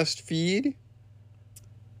podcast feed.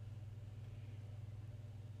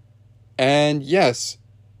 And yes,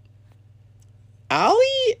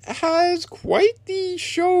 Ali has quite the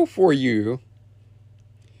show for you.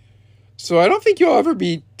 So I don't think you'll ever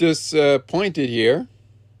be disappointed here.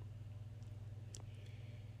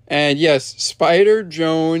 And yes, Spider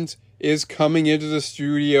Jones is coming into the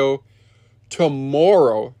studio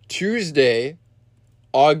tomorrow, Tuesday,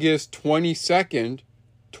 August 22nd,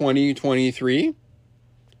 2023,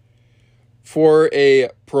 for a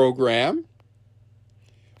program.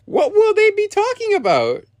 What will they be talking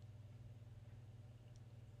about?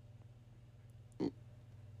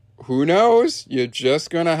 Who knows? You're just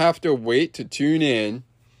going to have to wait to tune in.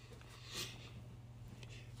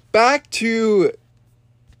 Back to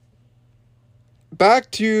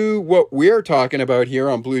what we're talking about here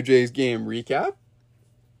on Blue Jays Game Recap.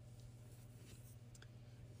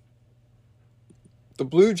 The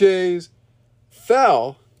Blue Jays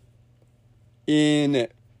fell in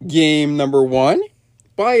game number 1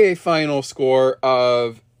 by a final score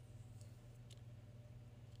of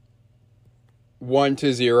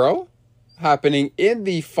 1-0, happening in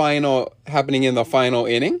the final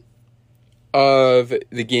inning of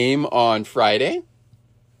the game on Friday.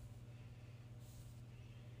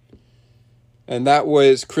 And that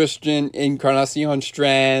was Christian Encarnacion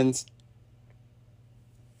Strand's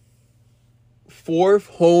 4th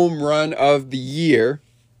home run of the year.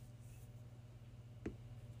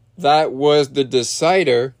 That was the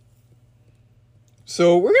decider.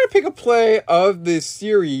 So we're going to pick a play of this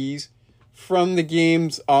series from the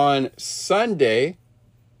games on Sunday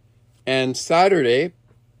and Saturday.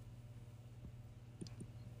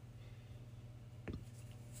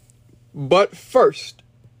 But first,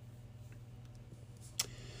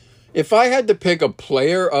 if I had to pick a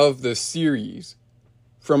player of the series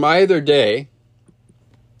from either day,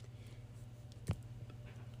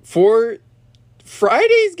 for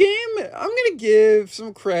Friday's game, I'm going to give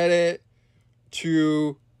some credit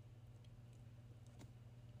to,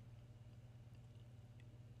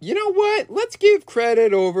 you know what? Let's give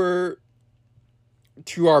credit over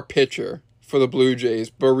to our pitcher for the Blue Jays,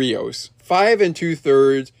 Barrios. 5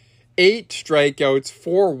 2/3, 8 strikeouts,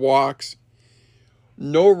 4 walks,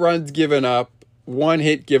 no runs given up, 1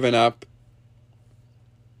 hit given up.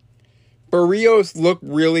 Barrios looked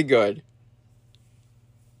really good.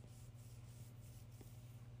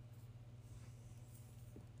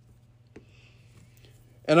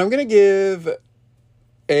 And I'm going to give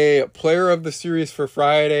a player of the series for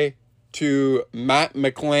Friday to Mac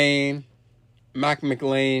McLain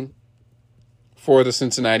for the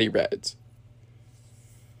Cincinnati Reds.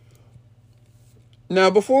 Now,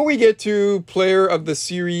 before we get to player of the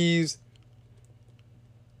series,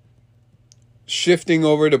 shifting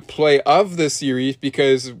over to play of the series,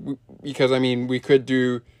 because I mean, we could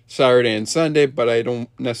do Saturday and Sunday, but I don't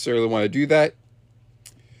necessarily want to do that.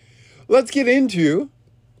 Let's get into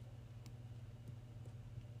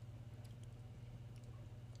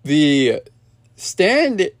the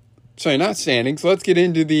not standings. Let's get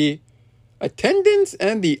into the attendance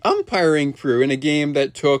and the umpiring crew in a game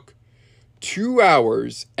that took 2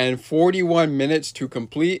 hours and 41 minutes to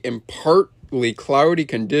complete in partly cloudy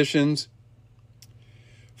conditions.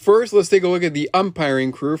 First, let's take a look at the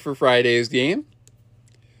umpiring crew for Friday's game.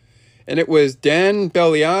 And it was Dan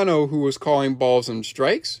Belliano who was calling balls and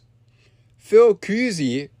strikes. Phil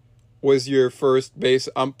Cusi was your first base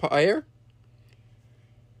umpire.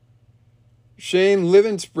 Shane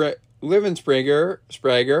Livensprager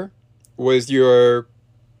was your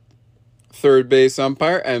third base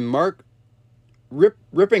umpire, and Mark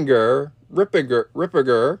Rippiger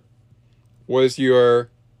was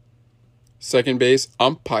your second base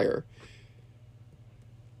umpire.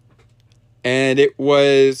 And it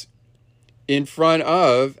was in front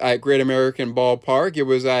of, at Great American Ballpark, it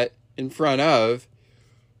was in front of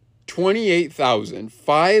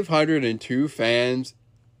 28,502 fans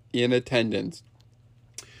in attendance.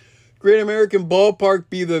 Great American Ballpark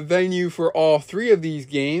be the venue for all 3 of these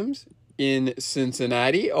games in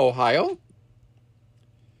Cincinnati, Ohio.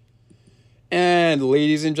 And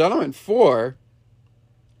ladies and gentlemen, for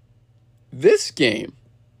this game,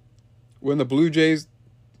 when the Blue Jays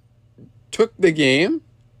took the game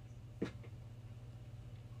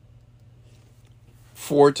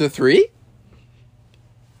 4-3,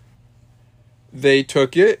 they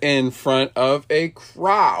took it in front of a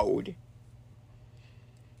crowd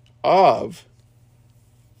of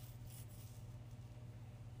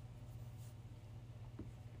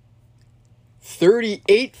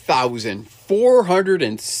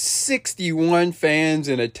 38,461 fans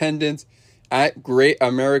in attendance at Great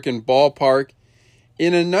American Ballpark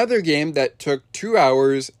in another game that took 2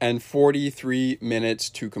 hours and 43 minutes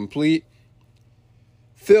to complete.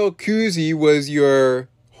 Phil Cusi was your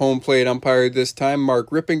home plate umpire this time. Mark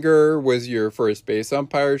Rippinger was your first base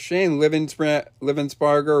umpire. Shane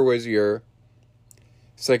Livensparger was your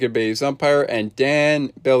second base umpire. And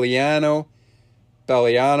Dan Belliano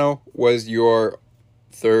was your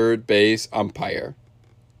third base umpire.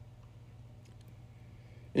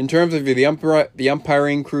 In terms of the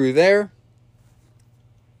umpiring crew there,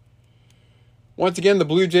 once again, the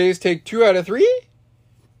Blue Jays take 2 out of 3.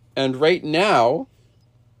 And right now,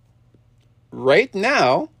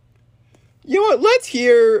 you know what? Let's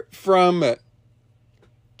hear from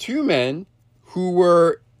 2 men who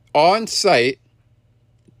were on site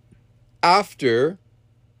after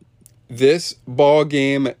this ball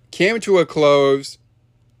game came to a close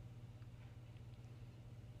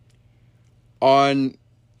on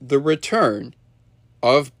the return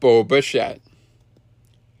of Bo Bichette.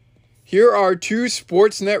 Here are 2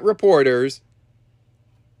 Sportsnet reporters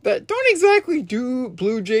that don't exactly do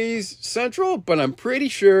Blue Jays Central, but I'm pretty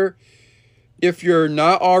sure if you're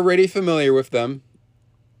not already familiar with them,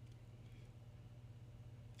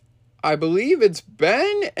 I believe it's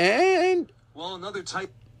Ben and... Well, another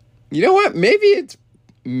type... You know what?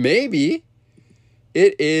 Maybe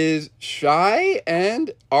it is Shai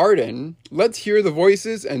and Arden. Let's hear the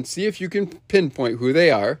voices and see if you can pinpoint who they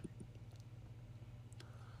are.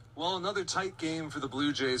 Well, another tight game for the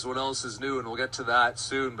Blue Jays. What else is new? And we'll get to that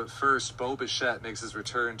soon. But first, Bo Bichette makes his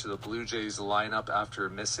return to the Blue Jays lineup after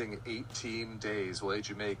missing 18 days. What did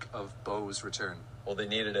you make of Bo's return? Well, they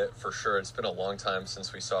needed it for sure. It's been a long time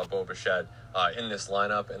since we saw Bo Bichette in this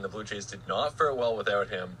lineup, and the Blue Jays did not fare well without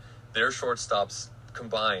him. Their shortstops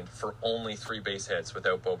combined for only 3 base hits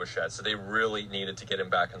without Bo Bichette, so they really needed to get him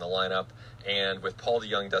back in the lineup. And with Paul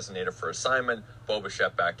DeJong designated for assignment, Bo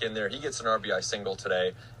Bichette back in there, he gets an RBI single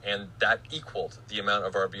today, and that equaled the amount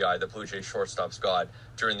of RBI the Blue Jays shortstops got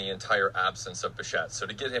during the entire absence of Bichette. So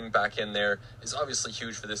to get him back in there is obviously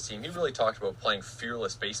huge for this team. He really talked about playing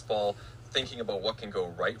fearless baseball, thinking about what can go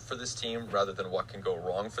right for this team rather than what can go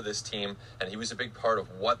wrong for this team. And he was a big part of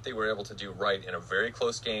what they were able to do right in a very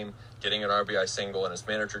close game, getting an RBI single. And his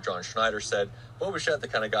manager, John Schneider, said, Bo Bichette, the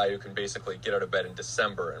kind of guy who can basically get out of bed in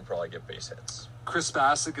December and probably get base hits. Chris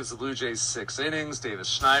Bassick is the Blue Jays' 6 innings. Davis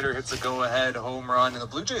Schneider hits a go-ahead home run. And the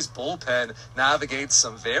Blue Jays bullpen navigates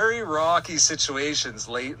some very rocky situations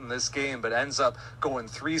late in this game, but ends up going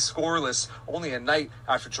 3 scoreless only a night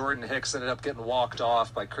after Jordan Hicks ended up getting walked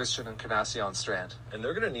off by Christian Encarnacion Strand. And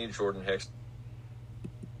they're going to need Jordan Hicks.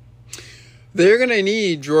 They're going to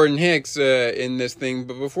need Jordan Hicks in this thing.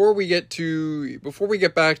 But before we get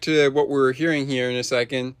back to what we're hearing here in a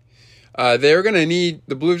second, the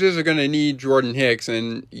Blue Jays are going to need Jordan Hicks.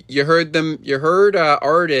 And you heard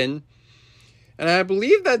Arden, and I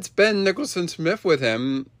believe that's Ben Nicholson-Smith with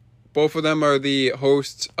him. Both of them are the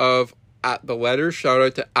hosts of At the Letters. Shout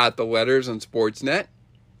out to At the Letters on Sportsnet.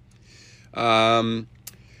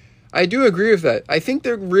 I do agree with that. I think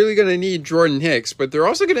they're really going to need Jordan Hicks, but they're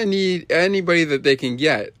also going to need anybody that they can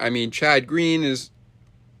get. I mean, Chad Green is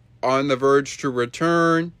on the verge to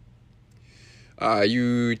return.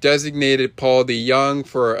 You designated Paul DeJong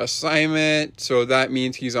for assignment, so that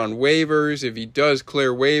means he's on waivers. If he does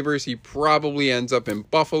clear waivers, he probably ends up in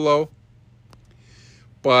Buffalo.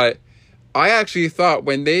 But I actually thought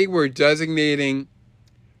when they were designating...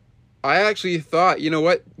 you know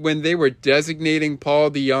what? When they were designating Paul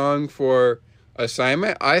DeJong for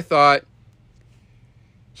assignment, I thought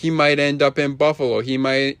he might end up in Buffalo. He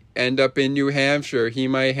might end up in New Hampshire. He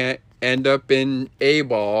might end up in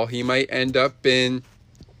A-ball. He might end up in...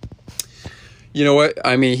 You know what?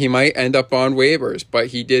 I mean, he might end up on waivers, but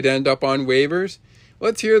he did end up on waivers.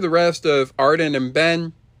 Let's hear the rest of Arden and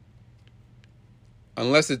Ben.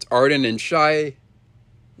 Unless it's Arden and Shai.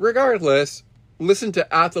 Regardless... Listen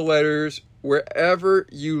to At the Letters wherever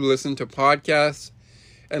you listen to podcasts,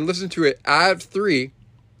 and listen to it ad-free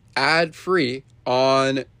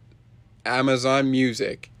on Amazon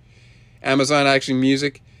Music. Amazon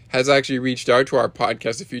Music has actually reached out to our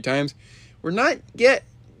podcast a few times.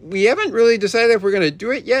 We haven't really decided if we're going to do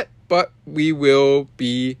it yet, but we will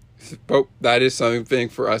be. But that is something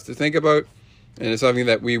for us to think about, and it's something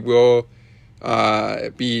that we will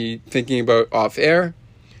be thinking about off air.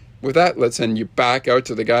 With that, let's send you back out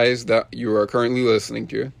to the guys that you are currently listening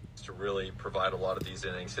to. To really provide a lot of these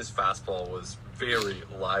innings. His fastball was very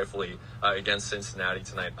lively against Cincinnati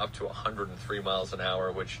tonight, up to 103 miles an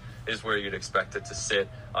hour, which is where you'd expect it to sit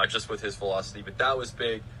just with his velocity. But that was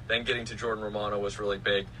big. Then getting to Jordan Romano was really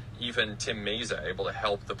big. Even Tim Meza able to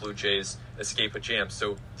help the Blue Jays escape a jam.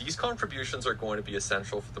 So these contributions are going to be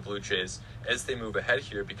essential for the Blue Jays as they move ahead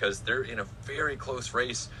here, because they're in a very close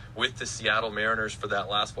race with the Seattle Mariners for that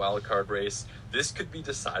last wild card race. This could be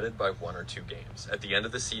decided by 1 or 2 games at the end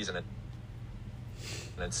of the season.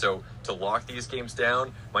 And so to lock these games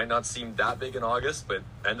down might not seem that big in August, but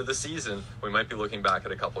end of the season, we might be looking back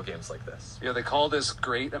at a couple games like this. You know, they call this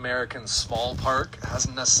Great American Small Park. It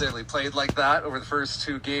hasn't necessarily played like that over the first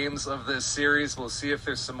 2 games of this series. We'll see if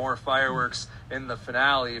there's some more fireworks in the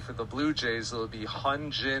finale. For the Blue Jays, it'll be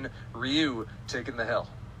Hyun-Jin Ryu taking the hill.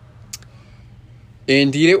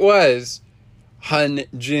 Indeed it was.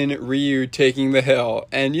 Hyun-Jin Ryu taking the hill.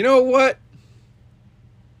 And you know what?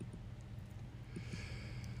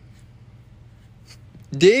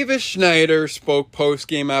 Davis Schneider spoke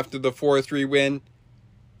post-game after the 4-3 win.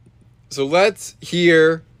 So let's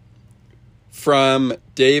hear from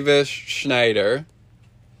Davis Schneider.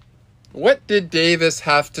 What did Davis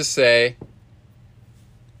have to say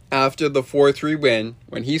after the 4-3 win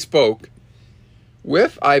when he spoke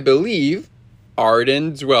with, I believe,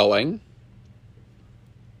 Arden Zwelling?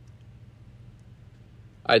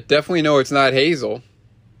 I definitely know it's not Hazel.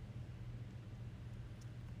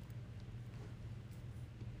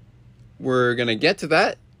 we're going to get to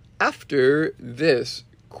that after this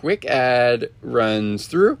quick ad runs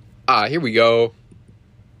through. Here we go.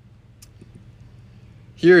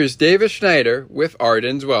 Here's Davis Schneider with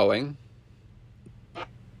Arden's Welling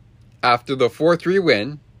after the 4-3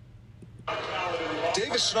 win.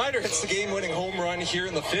 Davis Schneider hits the game-winning home run here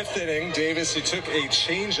in the 5th inning. Davis, you took a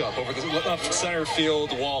changeup over the left center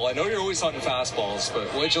field wall. I know you're always hunting fastballs, but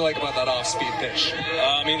what did you like about that off-speed pitch?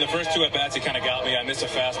 The first 2 at-bats, he kind of got me. I missed a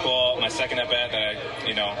fastball. My second at-bat, that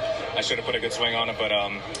I should have put a good swing on it, but, I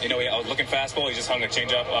was looking fastball. He just hung a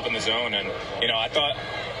changeup up in the zone, and, I thought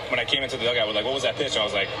when I came into the dugout, I was like, what was that pitch? And I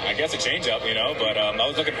was like, I guess a changeup, but I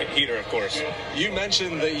was looking at heater, of course. You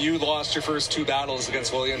mentioned that you lost your first 2 battles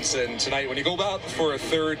against Williamson tonight. When you go back for a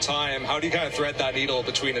 3rd time, how do you kind of thread that needle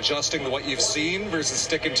between adjusting to what you've seen versus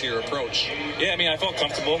sticking to your approach? Yeah, I felt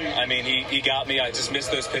comfortable. He got me. I just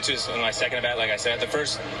missed those pitches in my second at-bat, like I said. The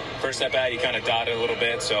first at-bat, he kind of dotted a little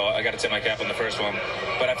bit, so I got to tip my cap on the first one.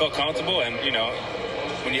 But I felt comfortable, and,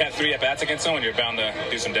 when you have 3 at-bats against someone, you're bound to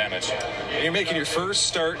do some damage. And you're making your first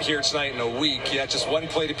start here tonight in a week. You had just 1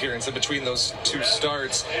 plate appearance in between those 2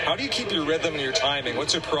 starts. How do you keep your rhythm and your timing?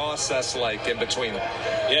 What's your process like in between?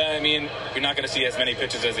 Yeah, you're not going to see as many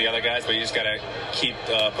pitches as the other guys, but you just got to keep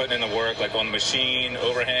putting in the work, like on the machine,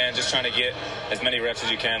 overhand, just trying to get as many reps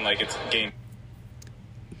as you can, like it's game.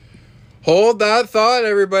 Hold that thought,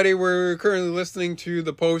 everybody. We're currently listening to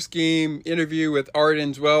the post-game interview with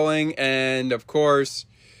Arden's Welling and, of course,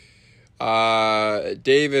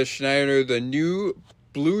 Davis Schneider, the new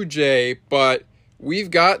Blue Jay. But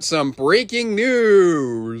we've got some breaking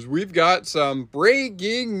news.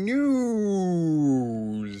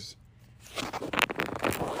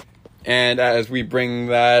 And as we bring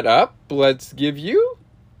that up, let's give you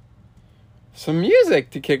some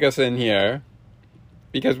music to kick us in here.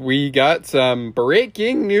 Because we got some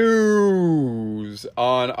breaking news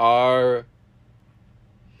on our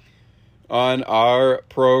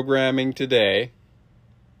programming today.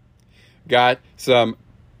 Got some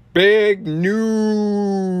big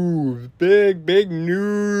news. Big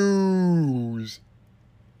news.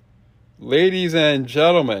 Ladies and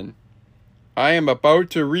gentlemen, I am about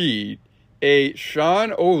to read a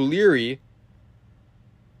Sean O'Leary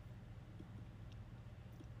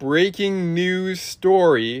breaking news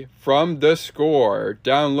story from The Score.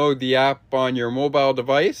 Download the app on your mobile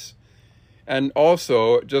device. And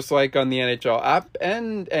also, just like on the NHL app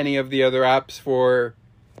and any of the other apps for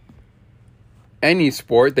any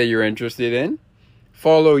sport that you're interested in,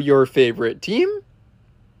 follow your favorite team.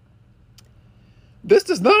 This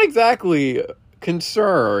does not exactly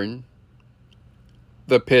concern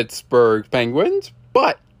the Pittsburgh Penguins,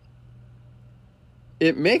 but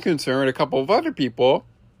it may concern a couple of other people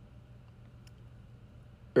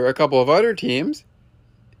or a couple of other teams,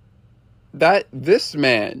 that this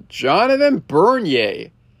man, Jonathan Bernier,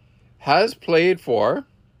 has played for.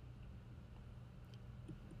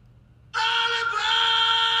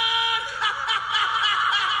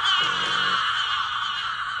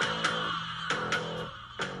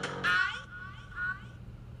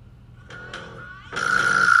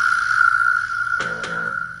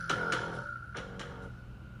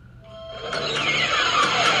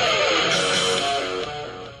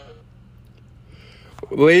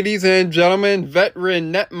 Ladies and gentlemen,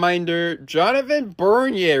 veteran netminder Jonathan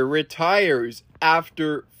Bernier retires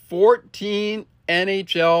after 14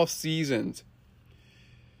 NHL seasons.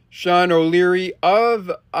 Sean O'Leary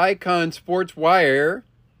of Icon Sports Wire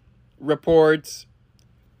reports,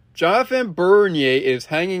 Jonathan Bernier is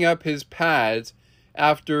hanging up his pads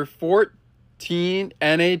after 14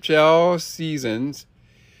 NHL seasons.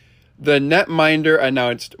 The netminder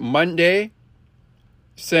announced Monday,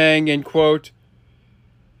 saying in quote,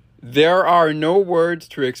 "There are no words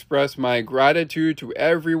to express my gratitude to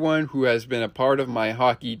everyone who has been a part of my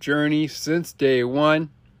hockey journey since day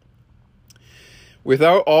one.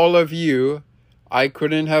 Without all of you, I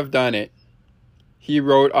couldn't have done it," he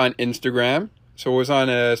wrote on Instagram. So it was on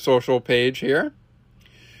a social page here.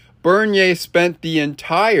 Bernier spent the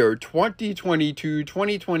entire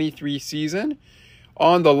 2022-2023 season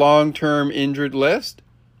on the long-term injured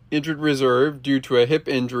reserve due to a hip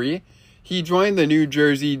injury. He joined the New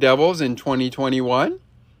Jersey Devils in 2021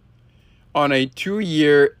 on a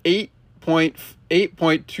 2-year,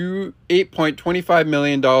 $8.25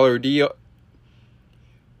 million deal,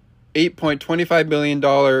 $8.25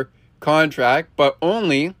 million contract, but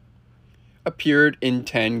only appeared in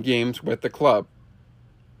 10 games with the club.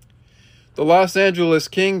 The Los Angeles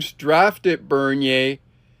Kings drafted Bernier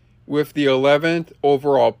with the 11th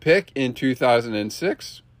overall pick in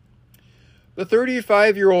 2006. The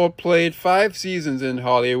 35-year-old played 5 seasons in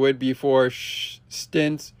Hollywood before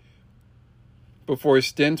stints before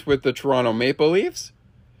stints with the Toronto Maple Leafs,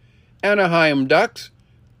 Anaheim Ducks,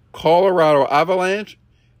 Colorado Avalanche,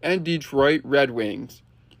 and Detroit Red Wings.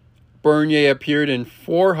 Bernier appeared in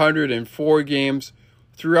 404 games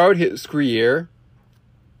throughout his career.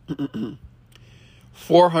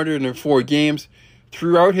 404 games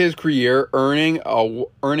throughout his career, earning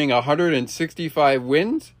 165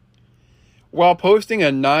 wins, while posting a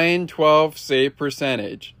 .912 save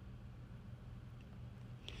percentage.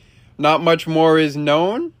 Not much more is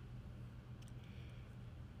known,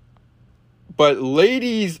 but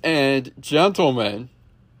ladies and gentlemen,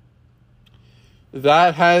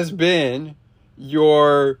 that has been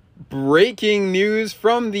your breaking news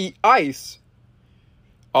from the ice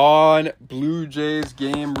on Blue Jays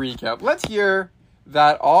game recap. Let's hear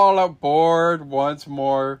that all aboard once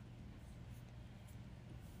more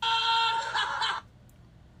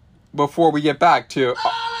before we get back to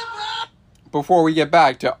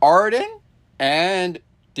Arden and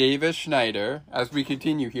Davis Schneider as we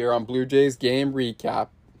continue here on Blue Jays game recap.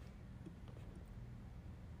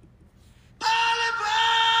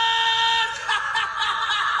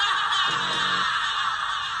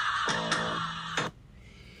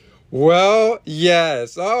 Well,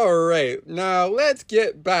 yes. All right. Now let's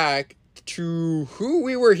get back to who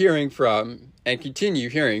we were hearing from and continue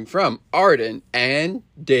hearing from Arden and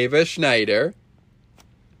Davis Schneider.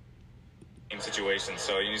 Situation,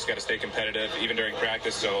 so you just got to stay competitive even during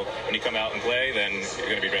practice, so when you come out and play, then you're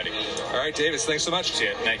going to be ready. All right, Davis, thanks so much.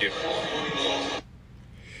 Yeah, thank you.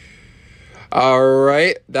 All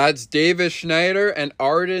right, that's Davis Schneider and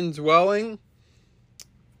Arden Zwelling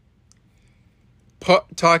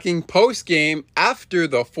talking post-game after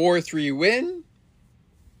the 4-3 win.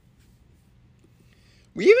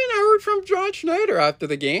 We even heard from John Schneider after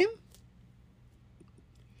the game.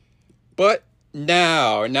 But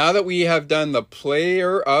now that we have done the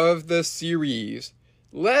player of the series,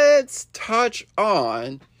 let's touch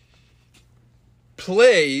on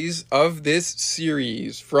plays of this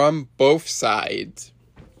series from both sides.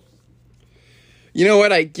 You know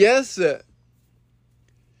what? I guess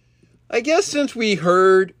since we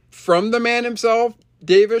heard from the man himself,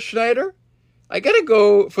 Davis Schneider, I gotta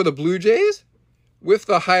go for the Blue Jays with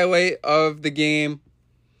the highlight of the game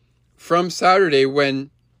from Saturday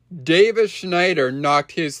when Davis Schneider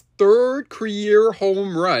knocked his third career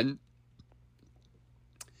home run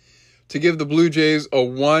to give the Blue Jays a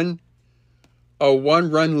one-run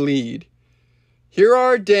lead. Here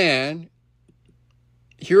are Dan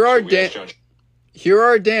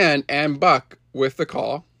and Buck with the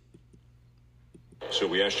call. So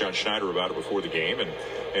we asked John Schneider about it before the game,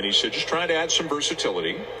 and he said just trying to add some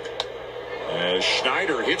versatility. As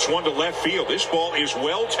Schneider hits one to left field, this ball is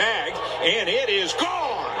well tagged, and it is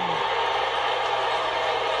gone!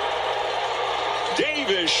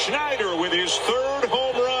 Davis Schneider with his third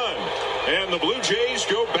home run, and the Blue Jays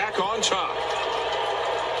go back on top.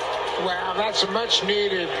 Well, that's a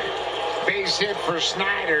much-needed base hit for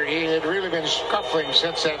Schneider. He had really been scuffling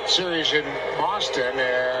since that series in Boston,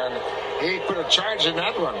 and he put a charge in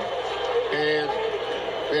that one. And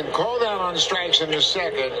then called out on strikes in the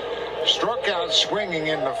second, struck out swinging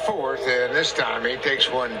in the fourth, and this time he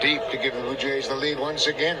takes one deep to give the Blue Jays the lead once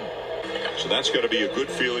again. So that's going to be a good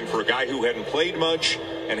feeling for a guy who hadn't played much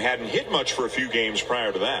and hadn't hit much for a few games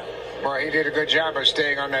prior to that. Well, he did a good job of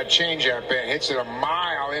staying on that changeup and hits it a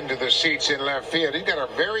mile into the seats in left field. He's got a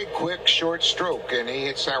very quick, short stroke, and he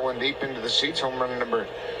hits that one deep into the seats. Home run number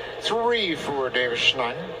 3 for Davis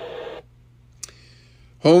Schneider.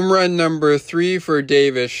 Home run number 3 for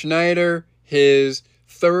Davis Schneider. His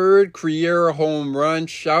third career home run.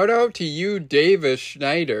 Shout out to you, Davis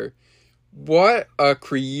Schneider. What a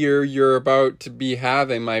career you're about to be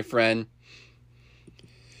having, my friend.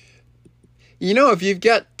 You know, if you've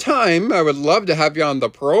got time, I would love to have you on the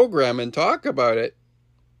program and talk about it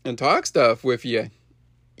and talk stuff with you.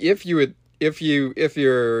 If you would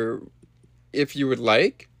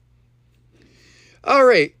like. All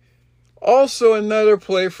right. Also, another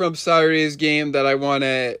play from Saturday's game that I want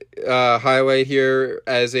to highlight here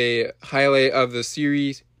as a highlight of the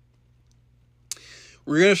series.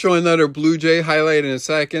 We're going to show another Blue Jay highlight in a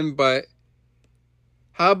second, but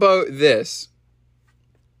how about this?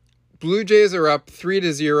 Blue Jays are up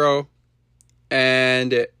 3-0,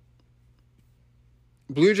 and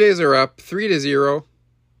Blue Jays are up 3-0.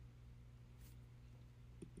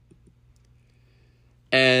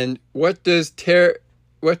 And what does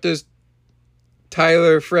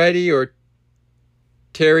Tyler Freddie or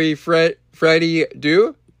Terry Freddie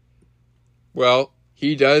do? Well,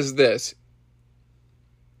 he does this.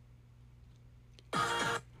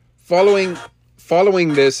 Following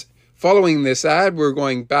this ad, we're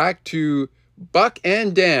going back to Buck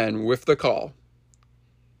and Dan with the call.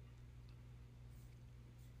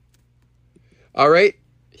 All right,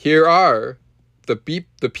 here are the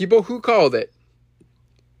people who called it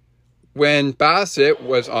when Bassett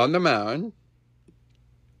was on the mound.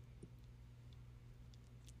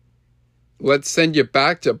 Let's send you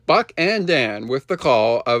back to Buck and Dan with the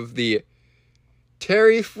call of the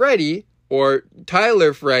Terry Freddie, or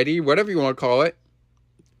Tyler Freddie, whatever you want to call it,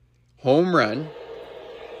 home run.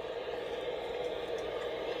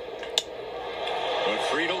 But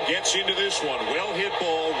Friedel gets into this one. Well hit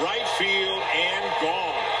ball, right field, and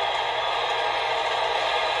gone.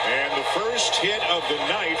 And the first hit of the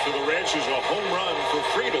night for the Reds is a home run for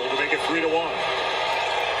Friedel to make it 3-1.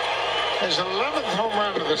 His 11th home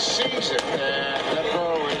run of the season, and that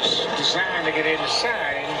ball was designed to get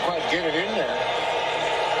inside. He didn't quite get it in there.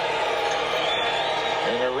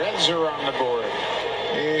 And the Reds are on the board.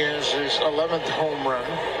 He has his 11th home run.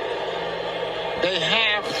 They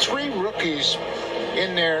have 3 rookies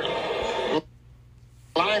in their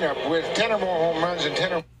lineup with 10 or more home runs and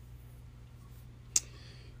 10 or...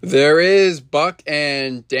 There is Buck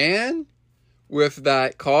and Dan with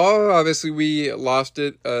that call. Obviously, we lost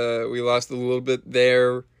it. We lost a little bit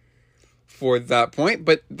there for that point.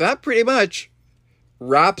 But that pretty much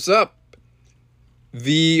wraps up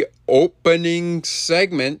the opening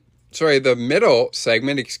segment. Sorry, the middle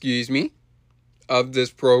segment, excuse me, of this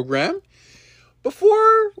program.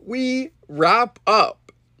 Before we wrap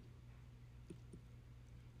up,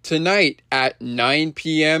 tonight at 9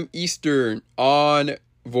 p.m. Eastern on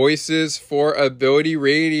Voices for Ability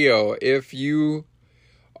Radio. If you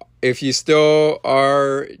still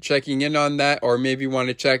are checking in on that, or maybe want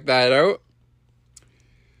to check that out,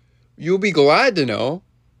 you'll be glad to know,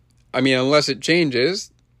 I mean, unless it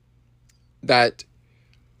changes, that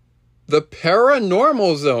the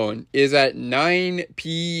Paranormal Zone is at 9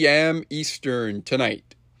 p.m. Eastern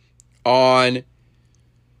tonight on...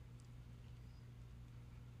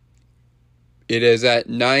 It is at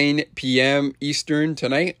 9 p.m. Eastern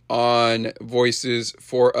tonight on Voices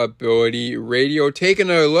for Ability Radio. Take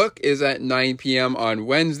Another Look is at 9 p.m. on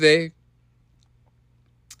Wednesday.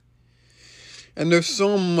 And there's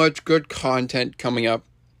so much good content coming up,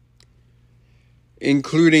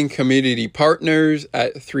 including Community Partners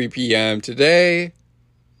at 3 p.m. today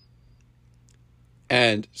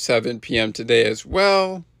and 7 p.m. today as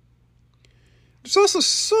well. There's also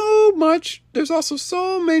so much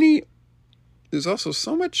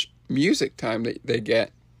music time that they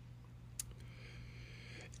get.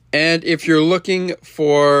 And if you're looking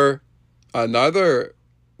for another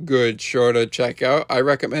good show to check out, I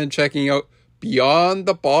recommend checking out Beyond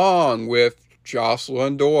the Bong with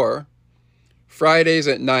Jocelyn Dorr. Fridays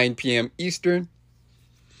at 9 p.m. Eastern.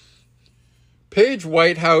 Paige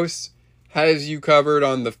Whitehouse has you covered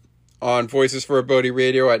on Voices for Ability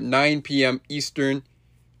Radio at 9 p.m. Eastern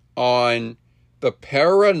on the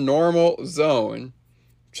Paranormal Zone.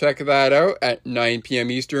 Check that out at 9 p.m.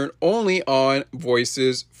 Eastern, only on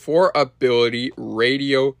Voices for Ability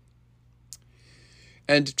Radio.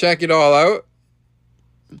 And to check it all out,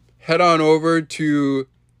 head on over to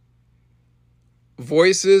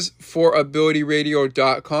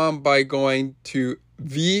voicesforabilityradio.com by going to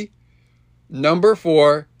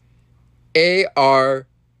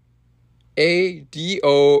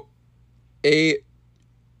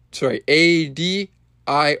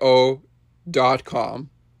ADIO.com.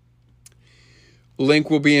 Link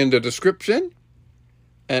will be in the description.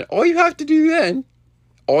 And all you have to do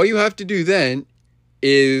then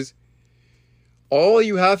is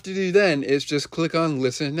just click on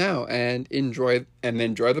Listen Now and enjoy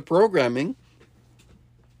the programming.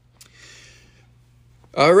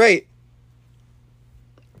 All right.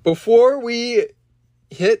 Before we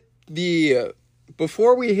hit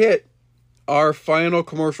our final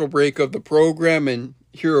commercial break of the program and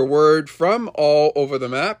hear a word from all over the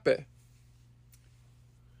map,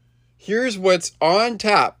 here's what's on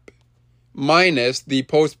tap, minus the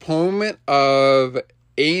postponement of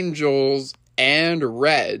Angels and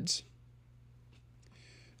Reds.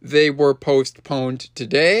 They were postponed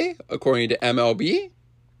today, according to MLB.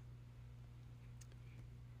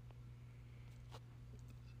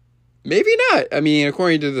 Maybe not. I mean,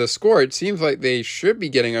 according to the score, it seems like they should be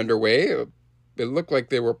getting underway. It looked like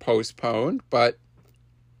they were postponed, but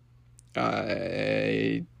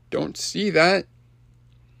I don't see that.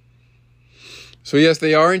 So yes,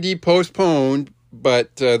 they are indeed postponed,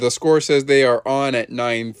 but the score says they are on at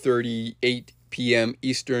 9:38 p.m.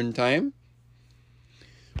 Eastern Time.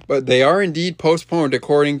 But they are indeed postponed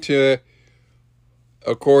according to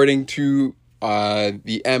the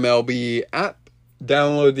MLB app.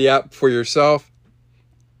 Download the app for yourself.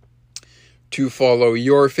 to follow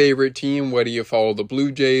your favorite team, whether you follow the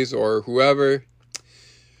Blue Jays or whoever.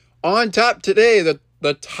 On top today,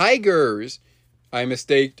 the Tigers. I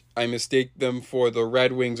mistake them for the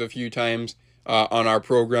Red Wings a few times on our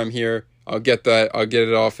program here. I'll get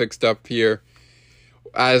it all fixed up here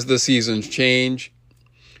as the seasons change.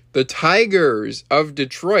 The Tigers of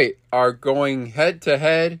Detroit are going head to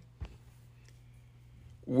head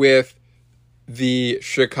with the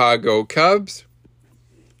Chicago Cubs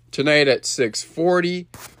tonight at 6:40.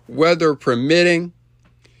 Weather permitting.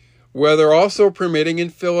 Weather also permitting in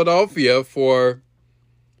Philadelphia for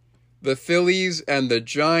the Phillies and the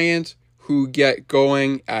Giants, who get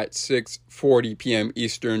going at 6:40 p.m.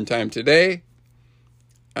 Eastern Time today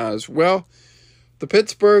as well. The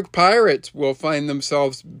Pittsburgh Pirates will find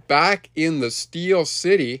themselves back in the Steel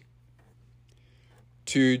City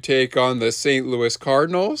to take on the St. Louis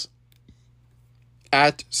Cardinals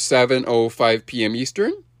at 7:05 p.m.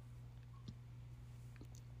 Eastern.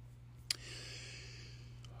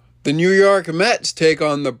 The New York Mets take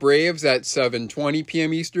on the Braves at 7:20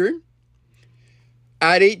 p.m. Eastern.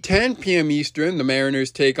 At 8:10 p.m. Eastern, the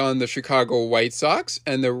Mariners take on the Chicago White Sox,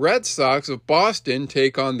 and the Red Sox of Boston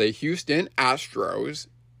take on the Houston Astros.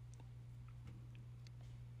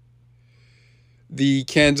 The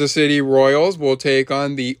Kansas City Royals will take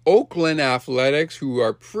on the Oakland Athletics, who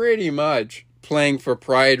are pretty much playing for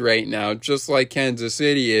pride right now, just like Kansas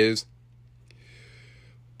City is.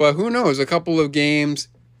 But who knows, a couple of games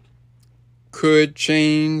could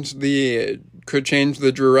change the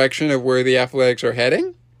direction of where the Athletics are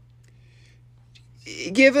heading.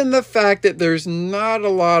 Given the fact that there's not a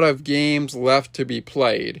lot of games left to be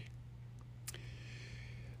played.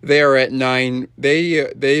 They are at 9.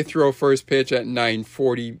 They throw first pitch at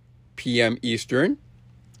 9:40 p.m. Eastern.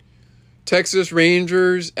 Texas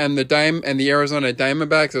Rangers and the Arizona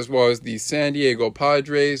Diamondbacks, as well as the San Diego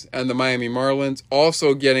Padres and the Miami Marlins,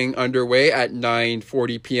 also getting underway at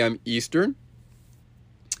 9:40 p.m. Eastern.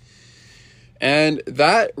 And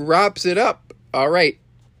that wraps it up. All right.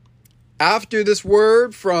 After this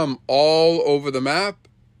word from all over the map,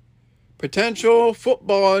 potential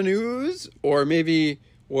football news, or maybe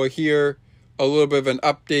we'll hear a little bit of an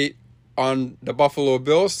update on the Buffalo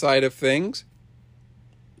Bills side of things.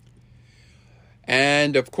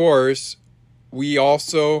 And, of course, we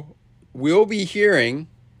also will be hearing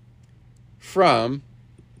from,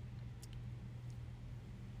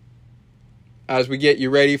 as we get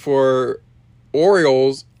you ready for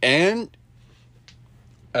Orioles and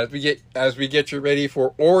as we get you ready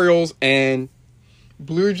for Orioles and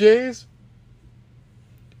Blue Jays,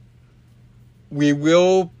 we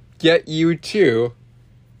will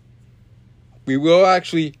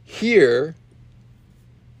actually hear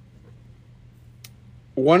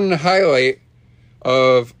one highlight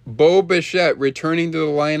of Bo Bichette returning to the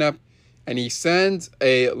lineup, and he sends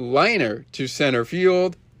a liner to center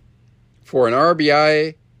field for an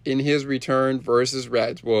RBI in his return versus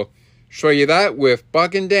Reds. We'll show you that with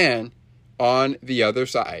Buck and Dan on the other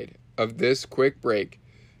side of this quick break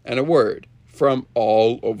and a word from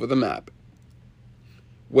all over the map.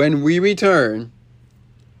 When we return,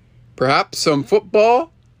 perhaps some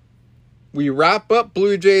football. We wrap up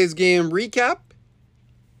Blue Jays game recap.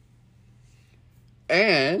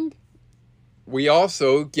 And we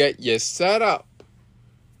also get you set up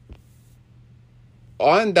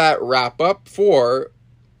on that wrap up for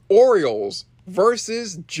Orioles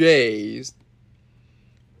versus Jays.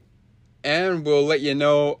 And we'll let you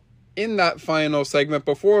know in that final segment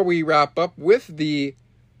before we wrap up with the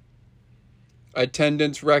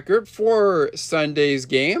attendance record for Sunday's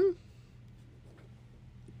game.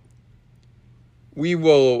 We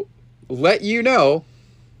will let you know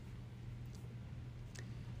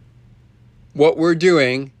what we're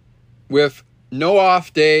doing with no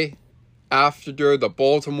off day after the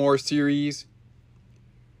Baltimore series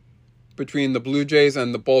between the Blue Jays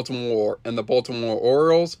and the Baltimore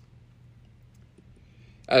Orioles,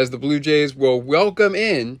 as the Blue Jays will welcome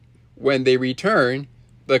in, when they return,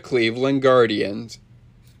 the Cleveland Guardians.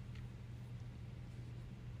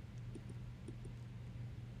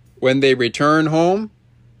 When they return home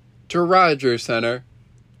to Rogers Center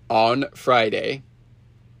on Friday.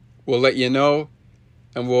 We'll let you know,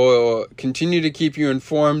 and we'll continue to keep you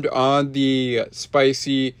informed on the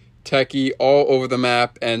spicy, techie, all over the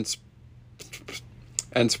map, and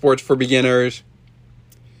sports for beginners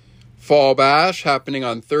Fall Bash happening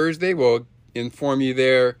on Thursday. We'll inform you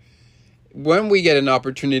there when we get an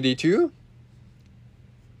opportunity to.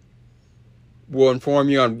 We'll inform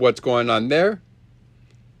you on what's going on there.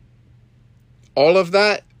 All of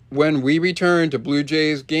that when we return to Blue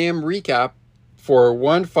Jays game recap for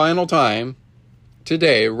one final time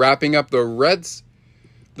today, wrapping up the Reds,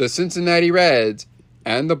 the Cincinnati Reds,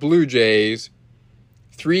 and the Blue Jays.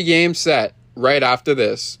 3-game set right after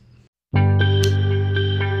this.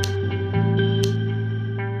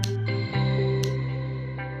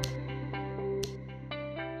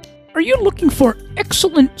 Are you looking for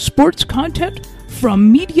excellent sports content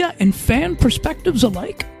from media and fan perspectives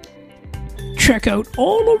alike? Check out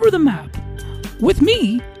All Over the Map with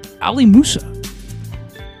me, Ali Musa,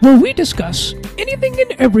 where we discuss anything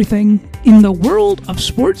and everything in the world of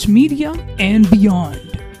sports media and beyond.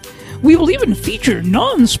 We will even feature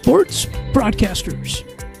non-sports broadcasters.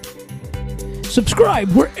 Subscribe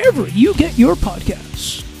wherever you get your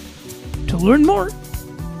podcasts. To learn more,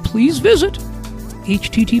 please visit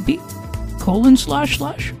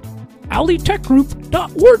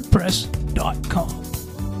http://alitechgroup.wordpress.com.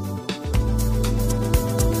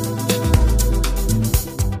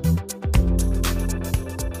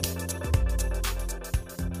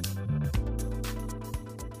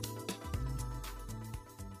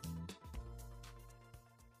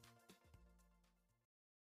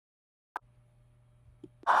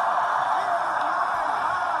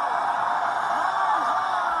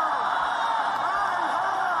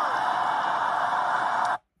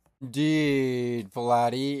 Indeed,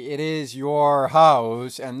 Vladdy, it is your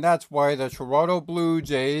house, and that's why the Toronto Blue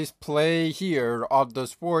Jays play here on the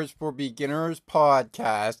Sports for Beginners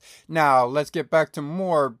podcast. Now, let's get back to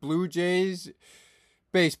more Blue Jays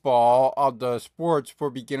baseball on the Sports for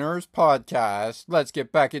Beginners podcast. Let's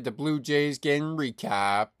get back into Blue Jays game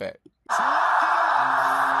recap.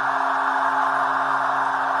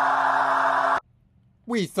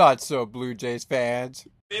 We thought so, Blue Jays fans.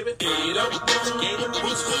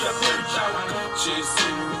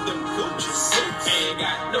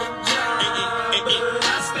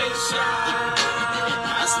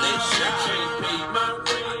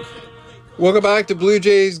 Welcome back to Blue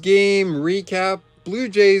Jays game recap. Blue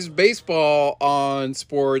Jays baseball on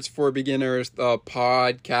Sports for Beginners, the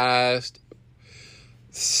podcast.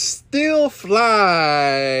 Still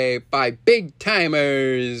Fly by Big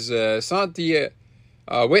Timers.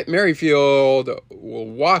 Whit Merrifield,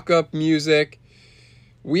 walk-up music.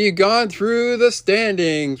 We've gone through the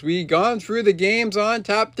standings. We've gone through the games on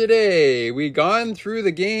top today. We've gone through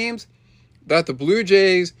the games that the Blue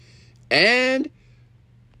Jays and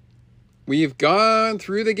we've gone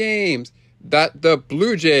through the games that the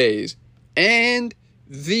Blue Jays and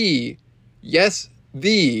the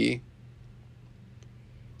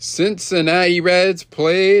Cincinnati Reds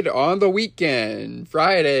played on the weekend,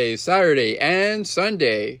 Friday, Saturday, and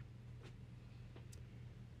Sunday.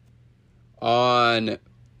 On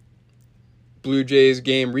Blue Jays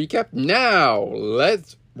game recap. Now,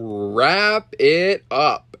 let's wrap it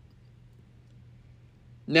up.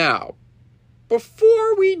 Now,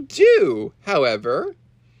 before we do, however,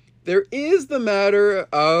 there is the matter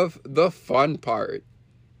of the fun part.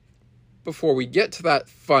 Before we get to that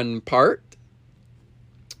fun part,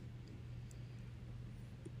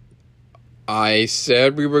 I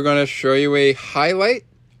said we were going to show you a highlight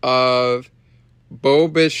of Bo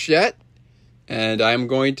Bichette, and I'm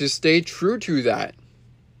going to stay true to that.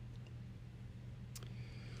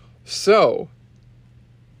 So,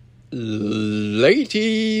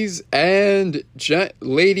 ladies and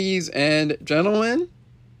gentlemen,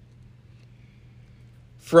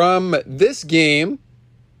 from this game,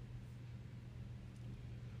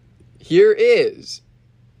 here is,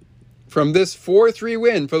 from this 4-3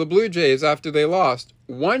 win for the Blue Jays after they lost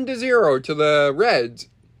 1-0 to the Reds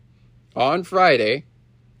on Friday,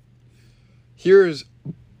 here's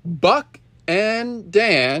Buck and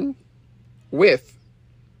Dan with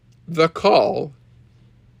the call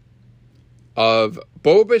of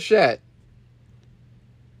Bo Bichette.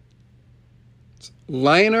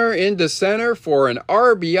 Liner into center for an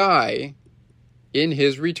RBI in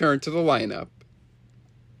his return to the lineup,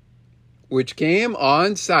 which came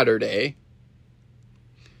on Saturday.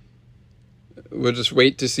 We'll just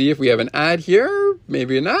wait to see if we have an ad here.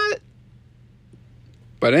 Maybe not.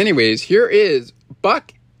 But anyways, here is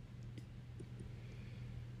Buck.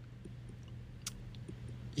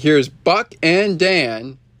 Here's Buck and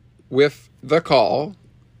Dan with the call.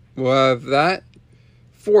 We'll have that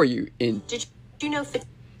for you in just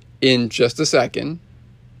a second.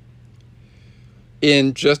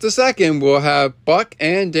 In just a second, we'll have Buck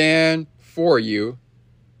and Dan for you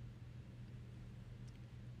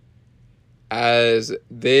as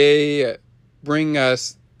they bring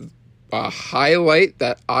us a highlight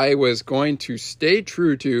that I was going to stay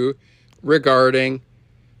true to regarding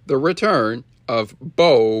the return of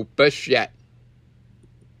Bo Bichette.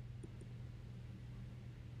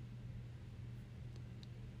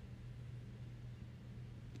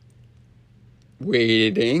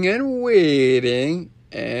 Waiting and waiting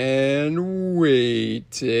and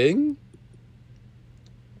waiting.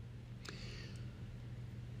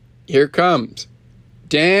 Here comes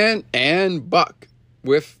Dan and Buck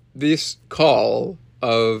with this call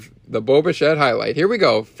of the Bo Bichette highlight. Here we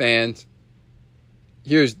go, fans.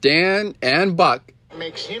 Here's Dan and Buck.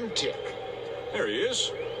 Makes him tick. There he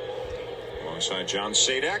is. Alongside John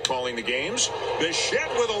Sadak calling the games. Bichette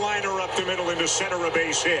with a liner up the middle into center, a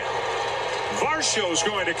base hit. Varsho's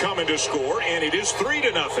going to come in to score, and it is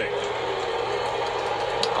 3-0.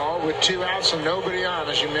 All with 2 outs and nobody on,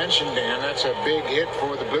 as you mentioned, Dan. That's a big hit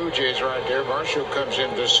for the Blue Jays right there. Varsho comes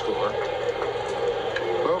in to score.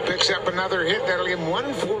 Bo picks up another hit. That'll give him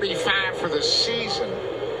 145 for the season.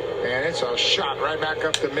 And it's a shot right back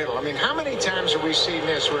up the middle. I mean, how many times have we seen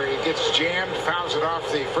this where he gets jammed, fouls it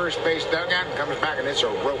off the first base dugout, and comes back and it's a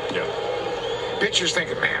rope? Yeah. Pitcher's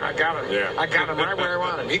thinking, man, I got him. Yeah. I got him right where I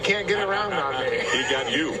want him. He can't get around on me. He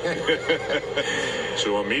got you.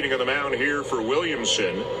 So a meeting of the mound here for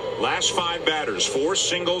Williamson. Last 5 batters, 4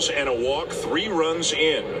 singles and a walk, 3 runs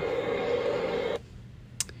in.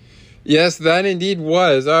 Yes, that indeed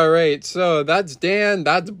was. All right, so that's Dan,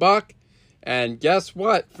 that's Buck. And guess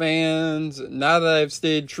what, fans? Now that I've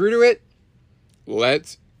stayed true to it,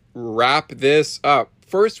 let's wrap this up.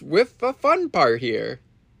 First, with the fun part here.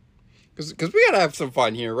 Because we got to have some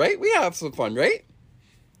fun here, right? We got to have some fun, right?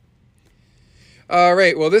 All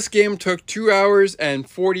right, well, this game took 2 hours and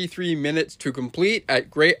 43 minutes to complete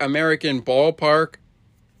at Great American Ballpark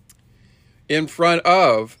in front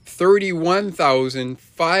of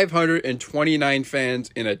 31,529 fans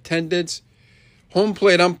in attendance. Home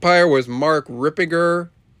plate umpire was Mark Rippiger.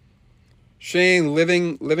 Shane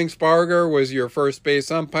Livingsparger was your first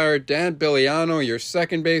base umpire. Dan Biliano, your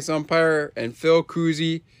second base umpire. And Phil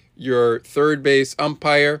Cousy, your third base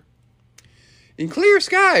umpire. In clear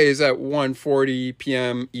skies at 1:40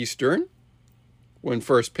 p.m. Eastern, when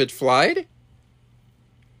first pitch flied.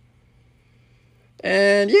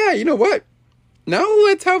 And yeah, you know what? Now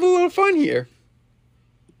let's have a little fun here.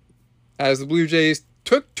 As the Blue Jays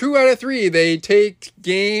took 2 out of 3. They take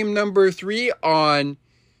game number 3 on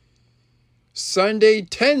Sunday,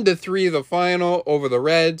 10-3, the final over the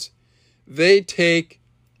Reds. They take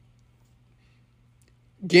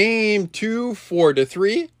game 2,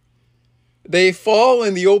 4-3. They fall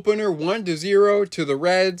in the opener 1-0 to the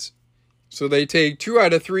Reds. So they take 2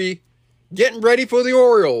 out of 3. Getting ready for the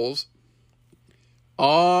Orioles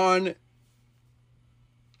on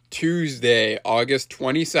Tuesday, August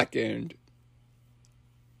 22nd.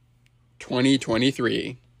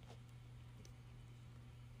 2023.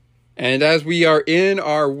 And as we are in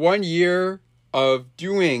our 1 year of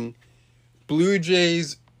doing Blue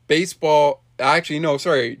Jays baseball,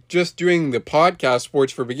 just doing the podcast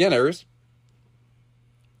Sports for Beginners,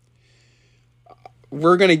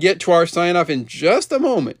 we're going to get to our sign off in just a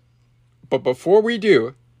moment. But before we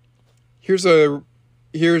do, here's a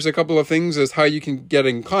couple of things as how you can get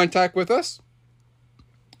in contact with us.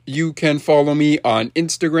 You can follow me on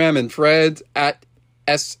Instagram and Threads at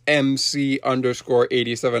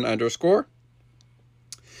SMC_87_.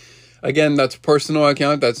 Again, that's a personal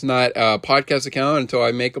account. That's not a podcast account until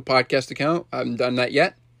I make a podcast account. I haven't done that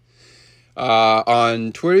yet.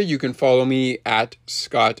 On Twitter, you can follow me at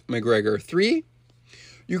ScottMcGregor3.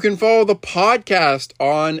 You can follow the podcast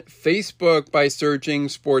on Facebook by searching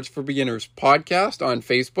Sports for Beginners Podcast on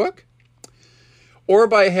Facebook. Or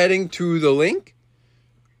by heading to the link,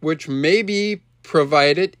 which may be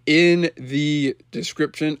provided in the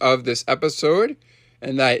description of this episode,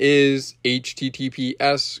 and that is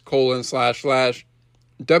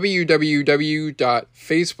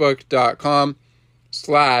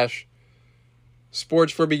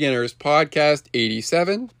https://www.facebook.com/Sports for Beginners Podcast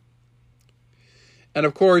 87. And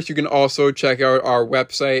of course, you can also check out our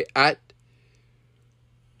website at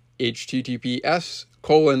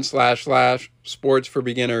https://Sports for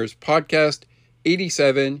Beginners Podcast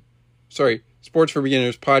 87. Sports for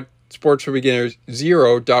Beginners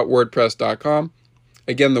 0.wordpress.com.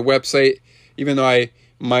 Again, the website, even though I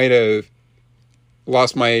might have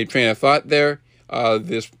lost my train of thought there,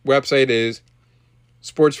 this website is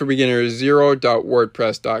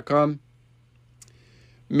sportsforbeginners0.wordpress.com.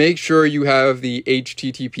 Make sure you have the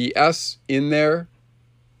HTTPS in there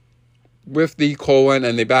with the colon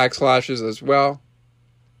and the backslashes as well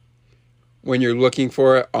when you're looking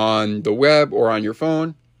for it on the web or on your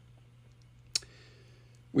phone.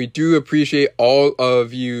 We do appreciate all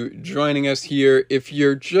of you joining us here. If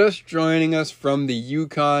you're just joining us from the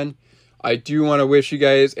Yukon, I do want to wish you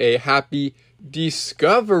guys a happy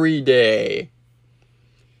Discovery Day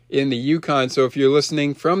in the Yukon. So if you're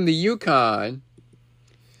listening from the Yukon,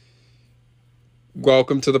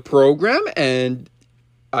 welcome to the program. And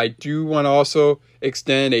I do want to also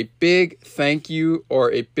extend a big thank you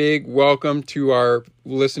or a big welcome to our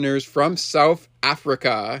listeners from South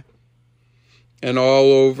Africa and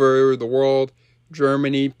all over the world,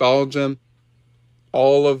 Germany, Belgium,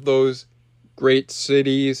 all of those great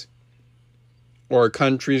cities or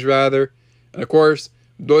countries rather. And of course,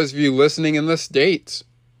 those of you listening in the States.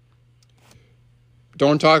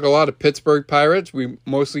 Don't talk a lot of Pittsburgh Pirates. We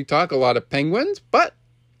mostly talk a lot of Penguins, but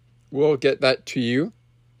we'll get that to you.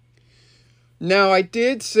 Now, I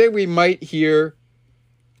did say we might hear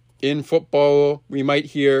in football, we might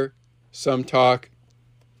hear some talk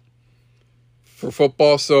for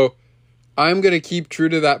football, so I'm going to keep true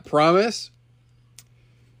to that promise.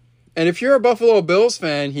 And if you're a Buffalo Bills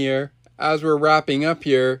fan here, as we're wrapping up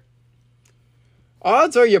here,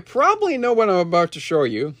 odds are you probably know what I'm about to show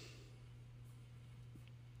you.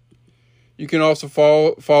 You can also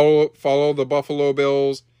follow the Buffalo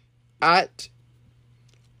Bills at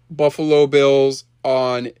Buffalo Bills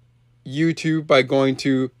on YouTube by going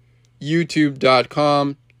to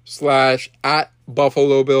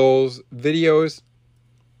youtube.com/@Buffalo Bills videos.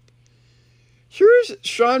 Here's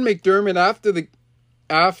Sean McDermott after the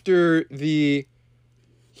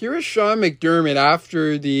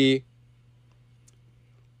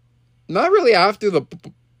not really after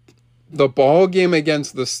the ball game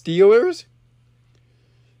against the Steelers,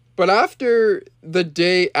 but after the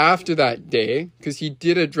day after that day, because he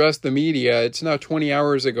did address the media. It's now 20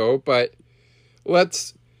 hours ago, but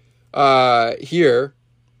let's hear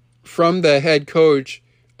from the head coach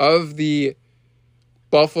of the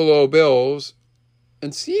Buffalo Bills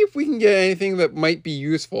and see if we can get anything that might be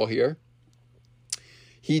useful here.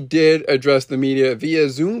 He did address the media via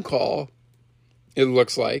Zoom call, it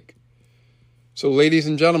looks like. So, ladies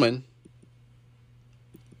and gentlemen,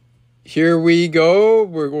 here we go.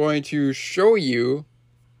 We're going to show you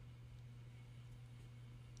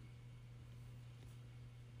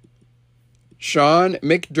Sean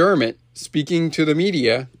McDermott speaking to the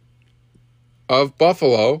media of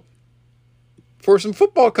Buffalo for some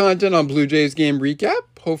football content on Blue Jays game recap.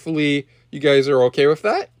 Hopefully you guys are okay with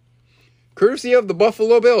that. Courtesy of the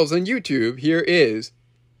Buffalo Bills on YouTube, here is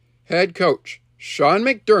head coach Sean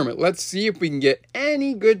McDermott. Let's see if we can get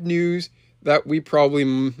any good news that we probably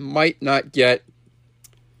might not get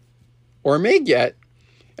or may get.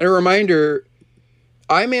 And a reminder,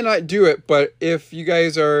 I may not do it, but if you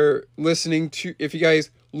guys listen to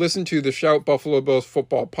the Shout Buffalo Bills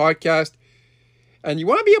Football podcast and you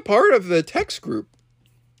want to be a part of the text group,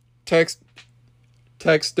 text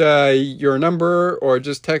your number or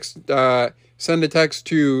just send a text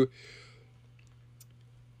to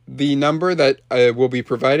the number that will be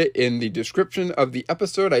provided in the description of the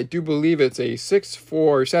episode. I do believe it's a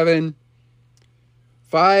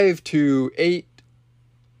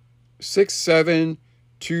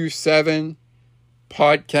 647-528-6727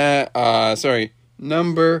 podcast.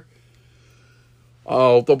 Number.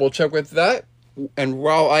 I'll double check with that. And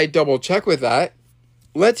while I double check with that,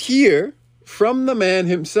 let's hear from the man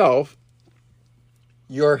himself,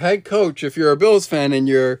 your head coach, if you're a Bills fan and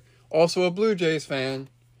you're also a Blue Jays fan,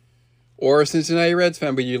 or a Cincinnati Reds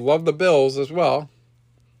fan, but you love the Bills as well.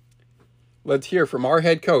 Let's hear from our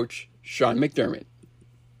head coach, Sean McDermott.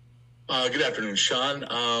 Good afternoon, Sean.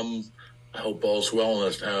 I hope all's well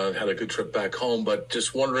and had a good trip back home, but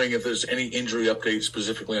just wondering if there's any injury updates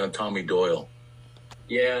specifically on Tommy Doyle.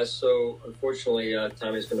 Yeah, so unfortunately,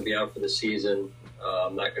 Tommy's going to be out for the season.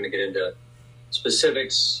 I'm not going to get into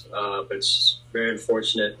specifics, but it's very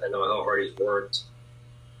unfortunate. I know how hard he's worked,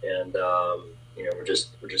 and we're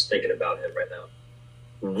just thinking about him right now.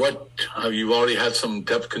 What have you already had some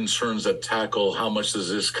depth concerns at tackle? How much does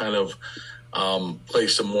this kind of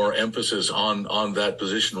place some more emphasis on that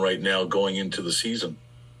position right now going into the season?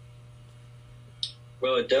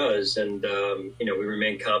 Well, it does, and we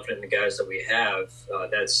remain confident in the guys that we have.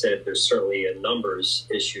 That said, there's certainly a numbers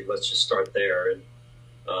issue. Let's just start there, and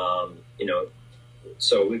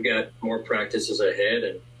so we've got more practices ahead,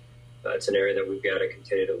 and it's an area that we've got to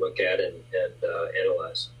continue to look at and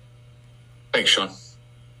analyze. Thanks, Sean.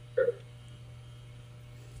 Sure.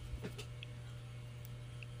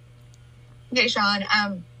 Hey, Sean.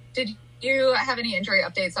 Did you have any injury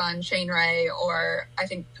updates on Shane Ray, or I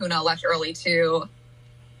think Puna left early too?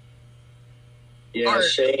 Yeah, or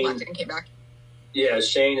Shane left and came back. Yeah,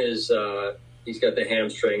 Shane is he's got the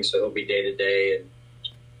hamstring, so he'll be day to day, and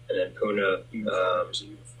then Puna,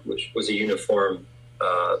 which was a uniform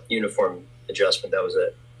adjustment. That was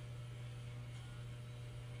it.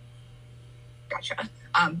 Gotcha.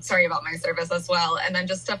 Sorry about my service as well. And then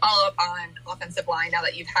just to follow up on offensive line, now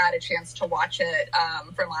that you've had a chance to watch it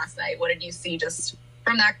from last night, what did you see just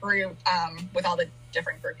from that group with all the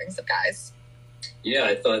different groupings of guys? Yeah,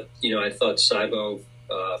 I thought Saibo,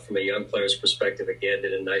 from a young player's perspective, again,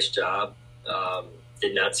 did a nice job.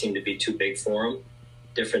 Did not seem to be too big for him.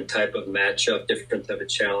 Different type of matchup, different type of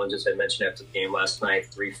challenge. As I mentioned after the game last night,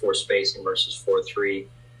 3-4 spacing versus 4-3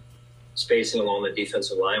 spacing along the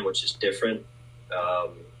defensive line, which is different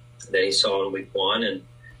than he saw in week one. And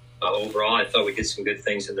overall, I thought we did some good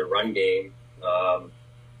things in the run game.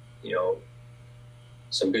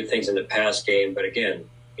 Some good things in the pass game. But again,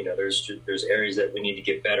 there's areas that we need to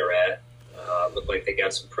get better at. Looked like they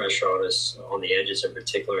got some pressure on us on the edges in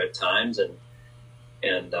particular at times. And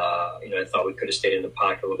I thought we could have stayed in the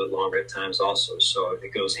pocket a little bit longer at times also. So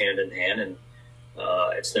it goes hand in hand, and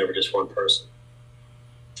it's never just one person.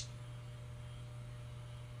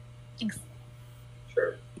 Thanks.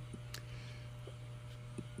 Sure.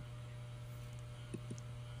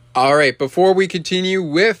 All right, before we continue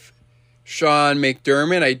with Sean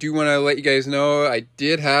McDermott, I do want to let you guys know I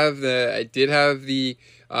did have the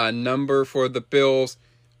number for the Bills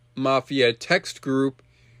Mafia text group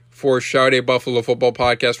for Shout A Buffalo Football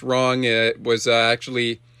Podcast wrong. It was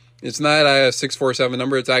it's not a 647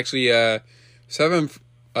 number. It's actually a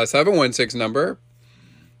 716 number.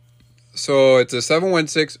 So it's a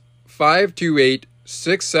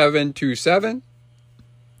 716-528-6727.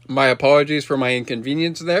 My apologies for my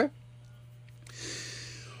inconvenience there.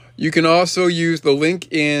 You can also use the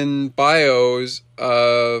link in bios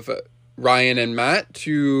of Ryan and Matt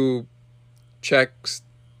to text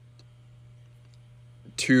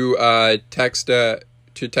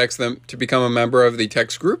them to become a member of the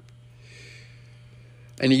text group.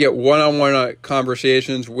 And you get one-on-one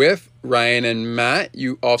conversations with Ryan and Matt.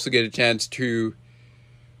 You also get a chance to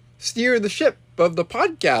steer the ship of the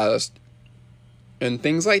podcast and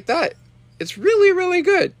things like that. It's really, really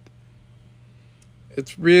good.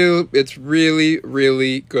 It's really,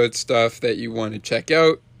 really good stuff that you want to check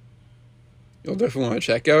out. You'll definitely want to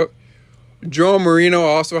check out. Joe Marino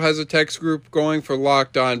also has a text group going for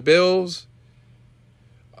Locked On Bills.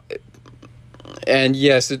 And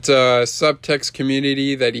yes, it's a subtext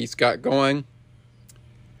community that he's got going.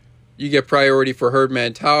 You get priority for herd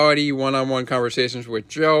mentality, one-on-one conversations with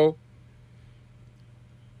Joe.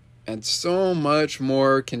 And so much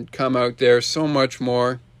more can come out there, so much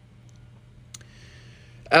more.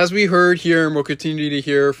 As we heard here, and we'll continue to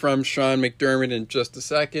hear from Sean McDermott in just a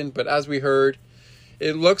second, but as we heard,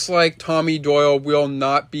 it looks like Tommy Doyle will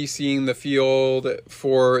not be seeing the field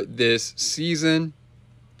for this season.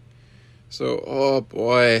 So, oh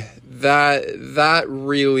boy, that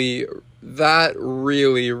really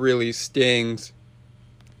stings.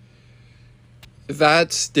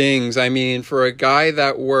 That stings. I mean, for a guy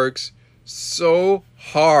that works so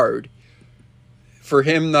hard, for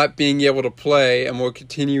him not being able to play, and we'll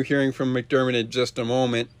continue hearing from McDermott in just a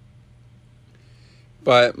moment.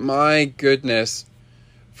 But my goodness,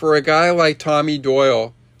 for a guy like Tommy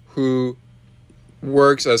Doyle, who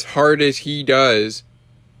works as hard as he does,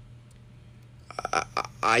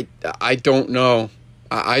 I don't know.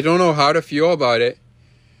 I don't know how to feel about it.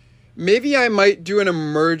 Maybe I might do an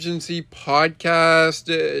emergency podcast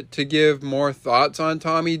to give more thoughts on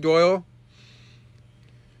Tommy Doyle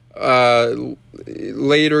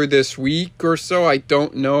later this week or so. I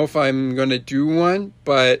don't know if I'm going to do one,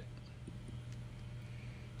 but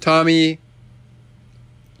Tommy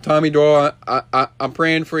Doyle, I'm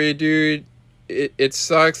praying for you, dude. It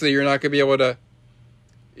sucks that you're not going to be able to.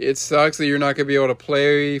 It sucks that you're not going to be able to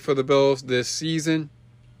play for the Bills this season.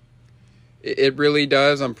 It really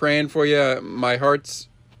does. I'm praying for you. My heart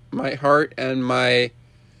and my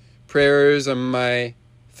prayers and my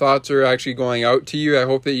thoughts are actually going out to you. I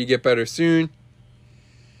hope that you get better soon.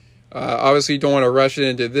 Obviously, don't want to rush it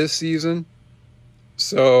into this season.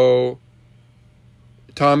 So,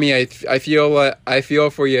 Tommy, I feel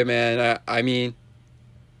for you, man. I mean,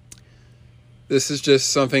 this is just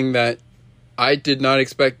something that I did not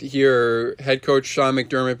expect to hear head coach Sean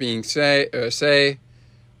McDermott being say.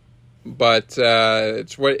 But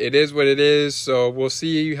it's what it is. So we'll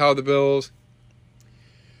see how the Bills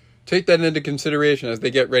take that into consideration as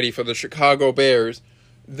they get ready for the Chicago Bears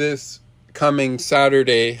this coming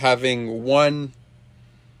Saturday, having won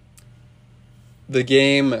the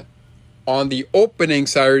game on the opening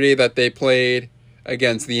Saturday that they played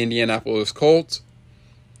against the Indianapolis Colts.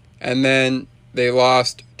 And then they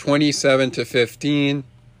lost 27-15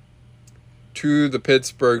 to the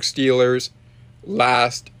Pittsburgh Steelers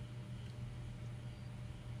last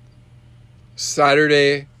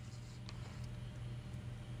Saturday.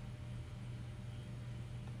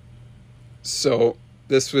 So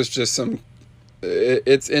this was just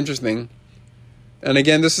it's interesting. And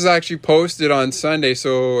again, this is actually posted on Sunday.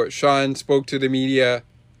 So Sean spoke to the media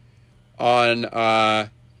on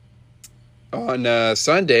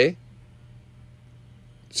Sunday.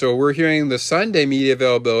 So we're hearing the Sunday media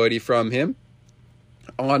availability from him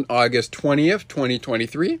on August 20th,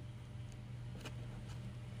 2023,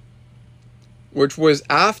 which was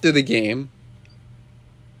after the game.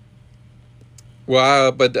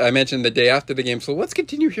 Well, but I mentioned the day after the game. So let's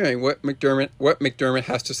continue hearing what McDermott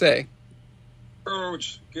has to say.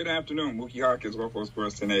 Coach, good afternoon. Mookie Hawkins, Local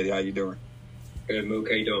Sports 1080. How you doing? Good, Mook.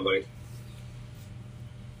 How you doing, buddy?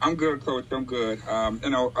 I'm good, Coach. I'm good.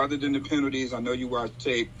 Other than the penalties, I know you watched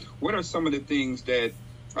tape. What are some of the things that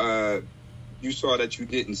you saw that you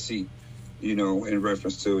didn't see, in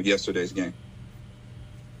reference to yesterday's game?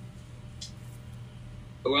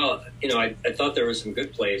 Well, I thought there were some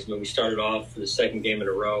good plays. When we started off for the second game in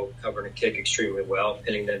a row, covering a kick extremely well,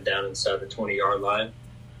 pinning them down inside the 20-yard line.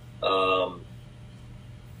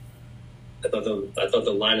 I thought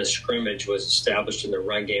the line of scrimmage was established in the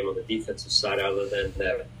run game on the defensive side, other than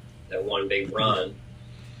that one big run.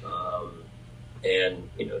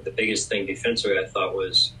 The biggest thing defensively, I thought,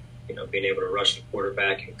 was being able to rush the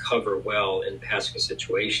quarterback and cover well in passing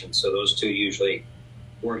situations. So those two usually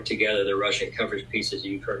work together. The rush and coverage pieces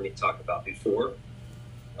you've heard me talk about before.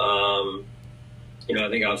 I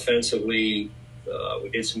think offensively we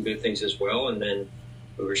did some good things as well, and then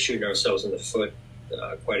we were shooting ourselves in the foot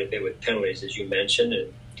quite a bit with penalties, as you mentioned,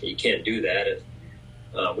 and you can't do that.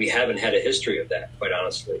 And we haven't had a history of that, quite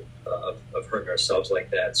honestly, of hurting ourselves like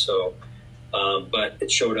that. So, but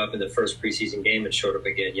it showed up in the first preseason game. It showed up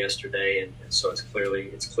again yesterday, and so it's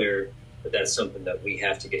clear that that's something that we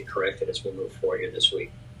have to get corrected as we move forward here this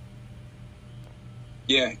week.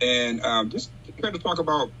 Yeah, and just kind of talk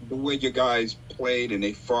about the way your guys played and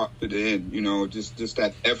they fought to the end. Just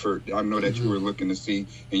that effort. I know that you were looking to see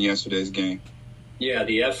in yesterday's game. Yeah,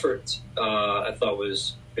 the effort I thought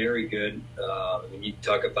was very good. You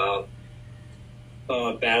talk about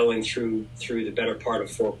battling through the better part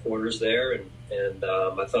of 4 quarters there, and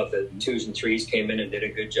I thought the 2s and 3s came in and did a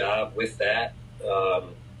good job with that.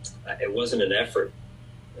 It wasn't an effort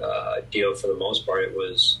deal for the most part. It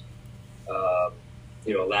was a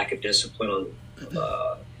lack of discipline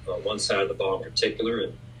on one side of the ball in particular.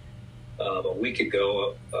 And a week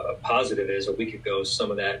ago, positive is a week ago,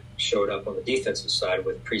 some of that showed up on the defensive side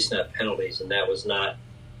with pre-snap penalties, and that was not.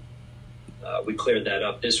 We cleared that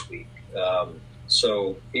up this week.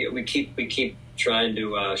 So we keep trying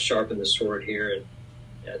to sharpen the sword here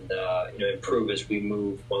and improve as we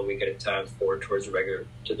move 1 week at a time forward towards the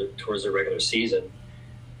regular season.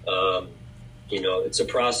 It's a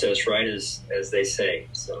process, right? As they say.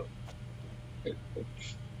 So the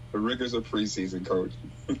rigors of preseason, Coach.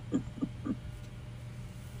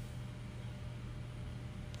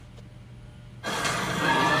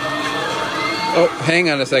 Oh, hang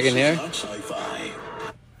on a second here.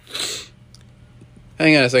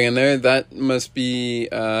 Hang on a second there. That must be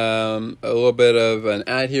a little bit of an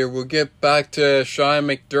ad here. We'll get back to Sean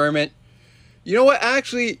McDermott. You know what?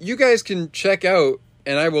 Actually, you guys can check out,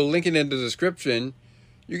 and I will link it in the description.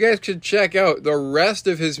 You guys could check out the rest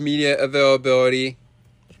of his media availability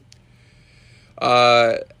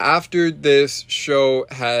after this show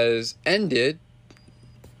has ended.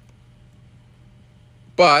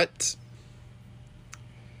 But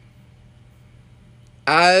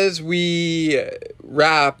as we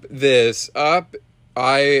wrap this up,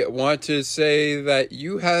 I want to say that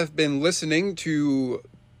you have been listening to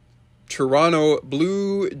Toronto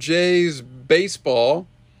Blue Jays baseball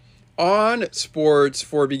on Sports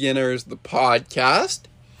for Beginners, the podcast,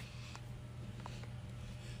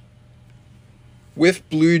 with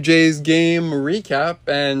Blue Jays game recap.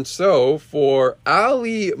 And so for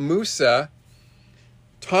Ali Musa,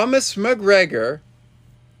 Thomas McGregor,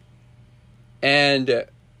 and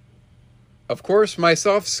of course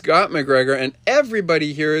myself, Scott McGregor, and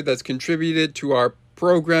everybody here that's contributed to our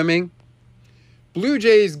programming, Blue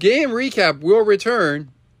Jays game recap will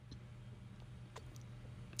return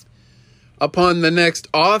upon the next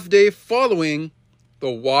off day following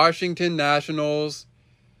the Washington Nationals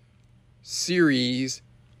series.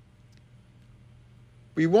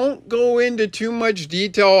 We won't go into too much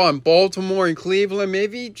detail on Baltimore and Cleveland.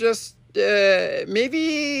 Maybe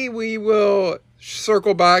we will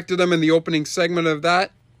circle back to them in the opening segment of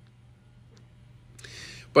that.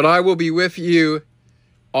 But I will be with you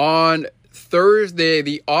on Thursday,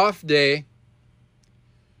 the off day,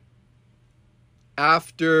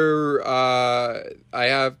 after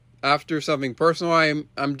after something personal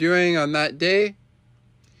I'm doing on that day.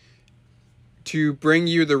 to bring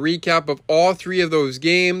you the recap of all three of those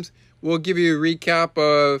games. We'll give you a recap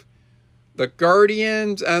of the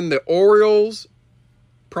Guardians and the Orioles,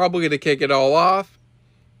 probably to kick it all off.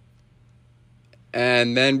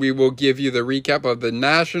 And then we will give you the recap of the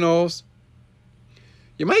Nationals.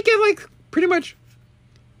 You might get like pretty much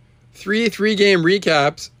three-game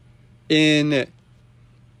recaps in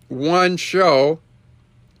one show,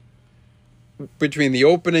 between the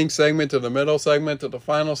opening segment to the middle segment to the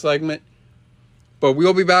final segment. But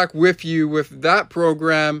we'll be back with you with that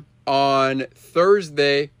program on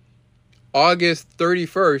Thursday, August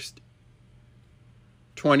 31st,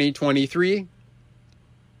 2023.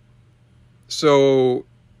 So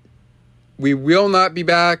we will not be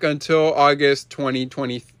back until August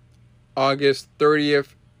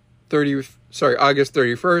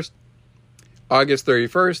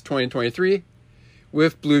 31st, 2023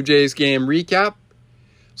 with Blue Jays game recap.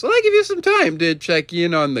 So that gives you some time to check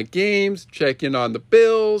in on the games, check in on the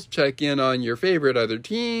Bills, check in on your favorite other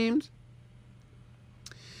teams.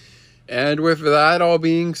 And with that all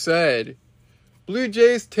being said, Blue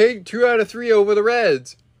Jays take 2 out of 3 over the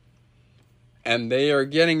Reds. And they are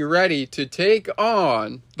getting ready to take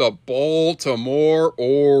on the Baltimore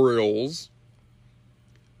Orioles.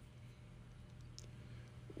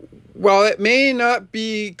 While it may not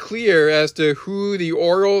be clear as to who the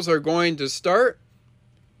Orioles are going to start,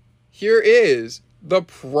 here are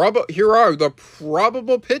the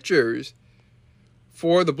probable pitchers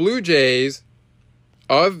for the Blue Jays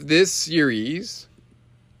of this series.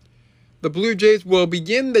 The Blue Jays will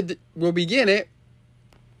begin it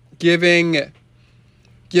giving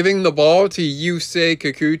the ball to Yusei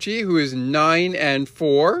Kikuchi, who is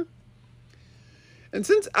 9-4. And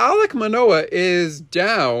since Alek Manoah is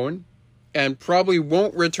down and probably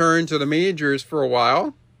won't return to the majors for a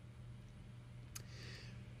while,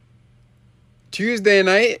 Tuesday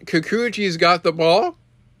night, Kikuchi's got the ball.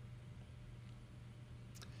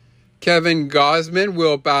 Kevin Gausman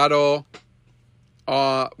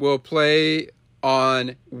will play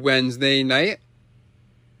on Wednesday night.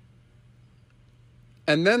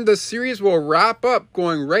 And then the series will wrap up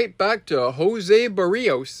going right back to Jose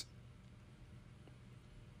Barrios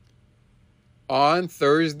on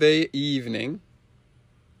Thursday evening.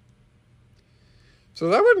 So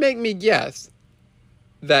that would make me guess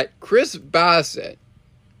that Chris Bassitt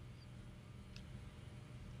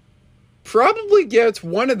probably gets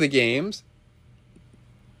one of the games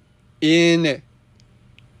in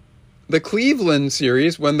the Cleveland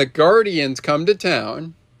series when the Guardians come to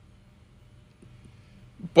town.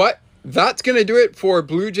 But that's going to do it for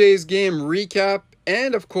Blue Jays game recap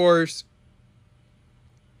and, of course,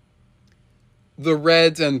 the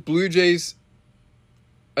Reds and Blue Jays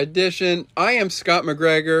edition. I am Scott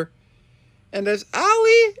McGregor. And as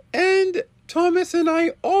Ali and Thomas and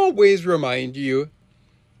I always remind you,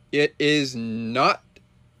 it is not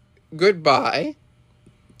goodbye.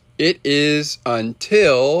 It is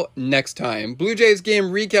until next time. Blue Jays game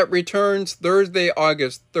recap returns Thursday,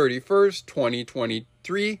 August 31st,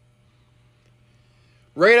 2023.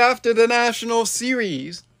 Right after the National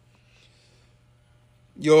Series.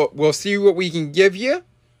 We'll see what we can give you.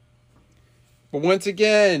 But once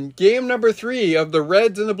again, game number 3 of the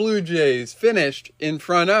Reds and the Blue Jays finished in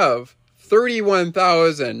front of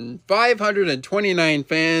 31,529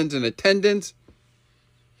 fans in attendance.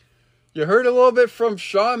 You heard a little bit from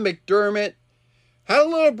Sean McDermott. Had a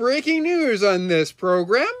little breaking news on this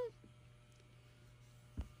program.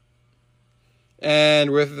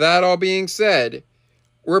 And with that all being said,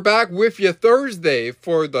 we're back with you Thursday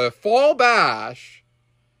for the Fall Bash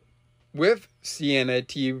with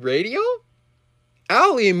CNT Radio,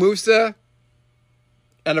 Ali Musa,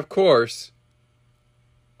 and of course,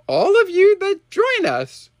 all of you that join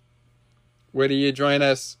us. Whether you join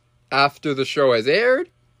us after the show has aired,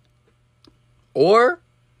 or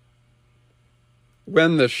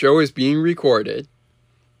when the show is being recorded.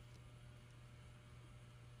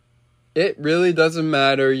 It really doesn't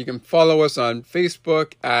matter. You can follow us on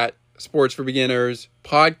Facebook at Sports for Beginners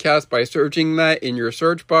Podcast by searching that in your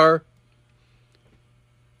search bar.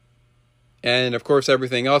 And, of course,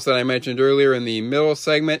 everything else that I mentioned earlier in the middle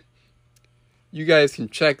segment. You guys can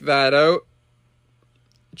check that out.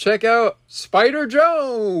 Check out Spider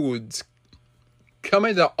Jones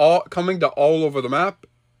coming to all over the map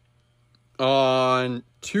on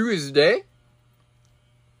Tuesday.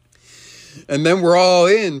 And then we're all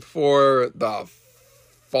in for the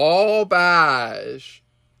Fall Bash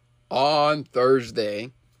on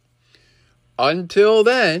Thursday. Until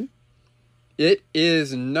then, it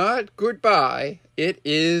is not goodbye. It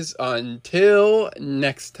is until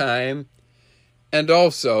next time. And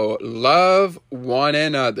also, love one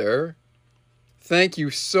another. Thank you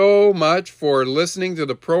so much for listening to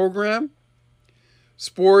the program.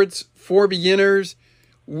 Sports for Beginners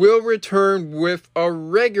will return with a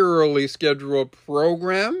regularly scheduled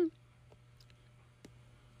program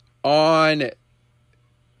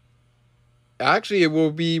Actually, it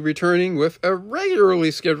will be returning with a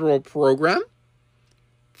regularly scheduled program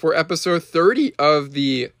for episode 30 of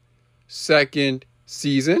the second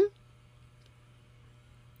season.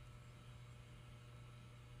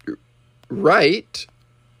 Right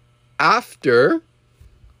after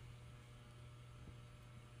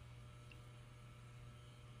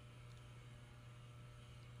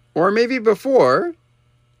or maybe before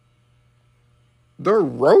the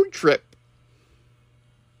road trip.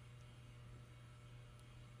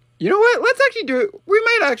 You know what? Let's actually do it. We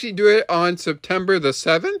might actually do it on September the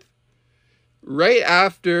 7th, right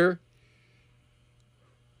after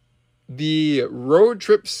the road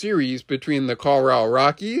trip series between the Colorado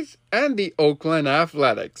Rockies and the Oakland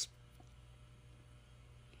Athletics.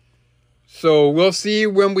 So we'll see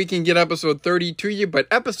when we can get episode 30 to you, but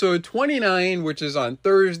episode 29, which is on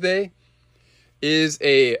Thursday, is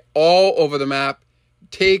a all over the map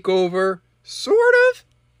takeover, sort of,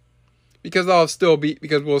 because we'll still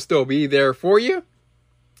be there for you.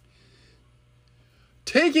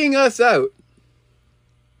 Taking us out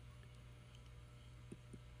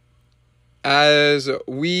as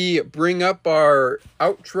we bring up our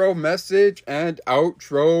outro message and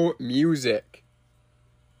outro music.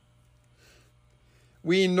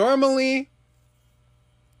 We normally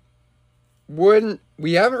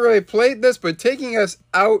we haven't really played this, but taking us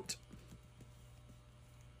out,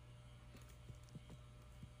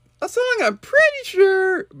 a song I'm pretty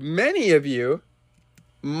sure many of you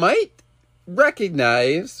might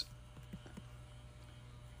recognize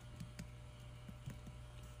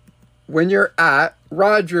when you're at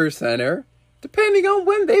Rogers Center, depending on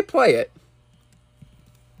when they play it.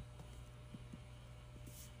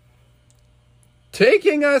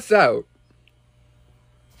 Taking us out,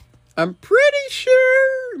 I'm pretty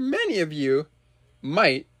sure many of you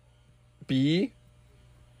might be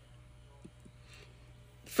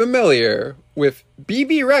familiar with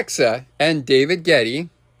Bebe Rexha and David Geddy.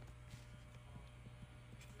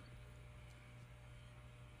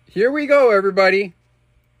 Here we go, everybody.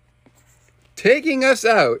 Taking us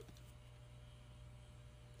out,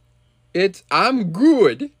 it's I'm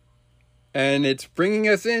Good, and it's bringing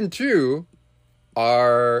us into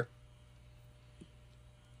our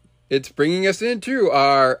outro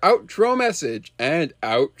message and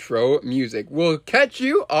outro music. We'll catch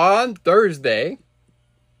you on Thursday.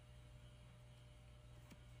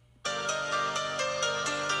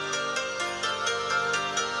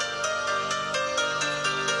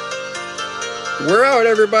 We're out,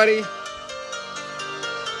 everybody.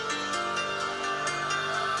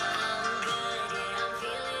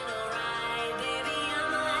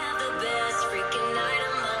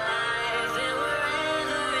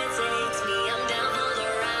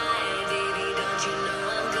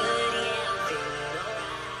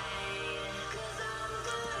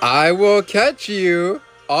 I will catch you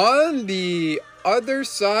on the other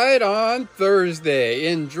side on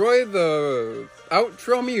Thursday. Enjoy the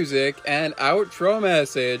outro music and outro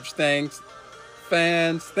message. Thanks,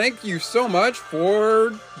 fans. Thank you so much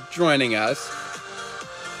for joining us.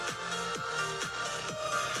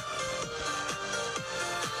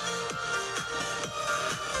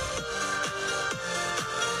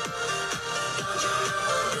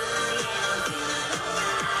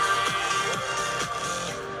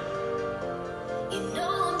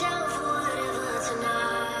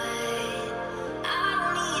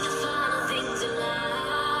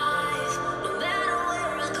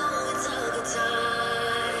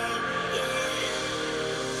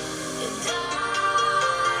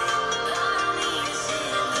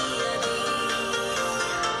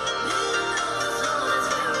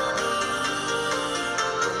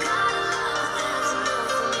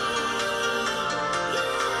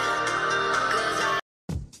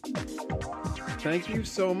 Thank you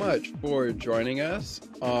so much for joining us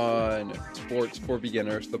on Sports for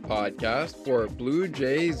Beginners, the podcast, for Blue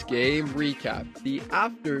Jays game recap, the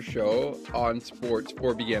after show on Sports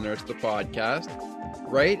for Beginners, the podcast,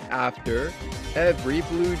 right after every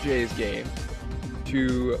Blue Jays game.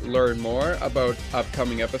 To learn more about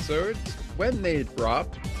upcoming episodes, when they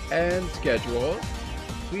drop, and schedule,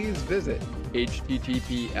 please visit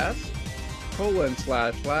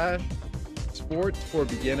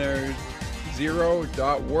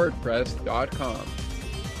https://sportsforbeginners0.wordpress.com.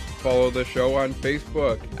 Follow the show on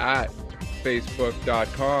Facebook at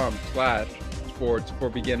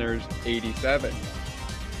facebook.com/sportsforbeginners87.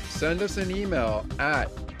 Send us an email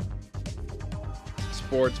at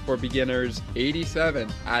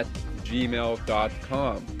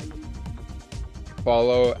sportsforbeginners87@gmail.com.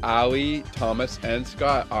 Follow Ali, Thomas, and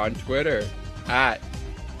Scott on Twitter at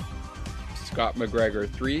Scott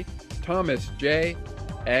McGregor 3, Thomas J,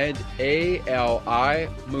 and ALI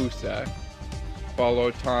Musa.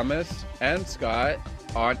 Follow Thomas and Scott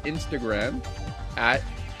on Instagram at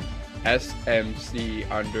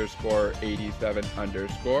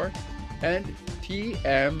SMC_87_ and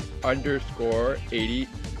TM_80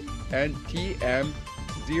 and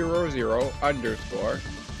TM00_.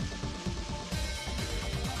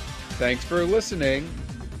 Thanks for listening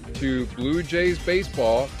to Blue Jays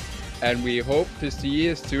Baseball, and we hope to see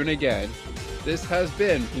you soon again. This has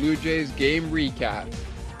been Blue Jays Game Recap.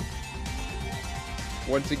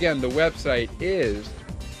 Once again, the website is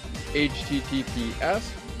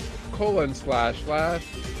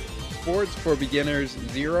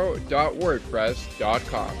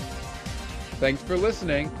https://sportsforbeginners0.wordpress.com. Thanks for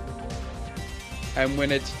listening. And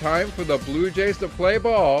when it's time for the Blue Jays to play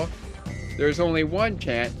ball, there's only one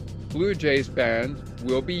chant Blue Jays fans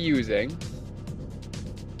will be using.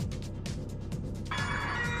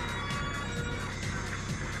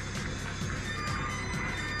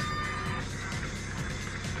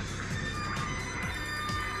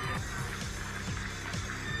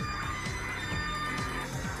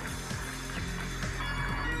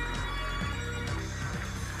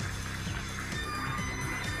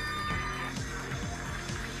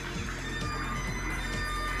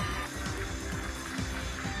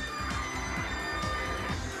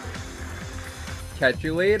 Catch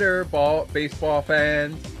you later, baseball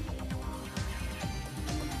fans.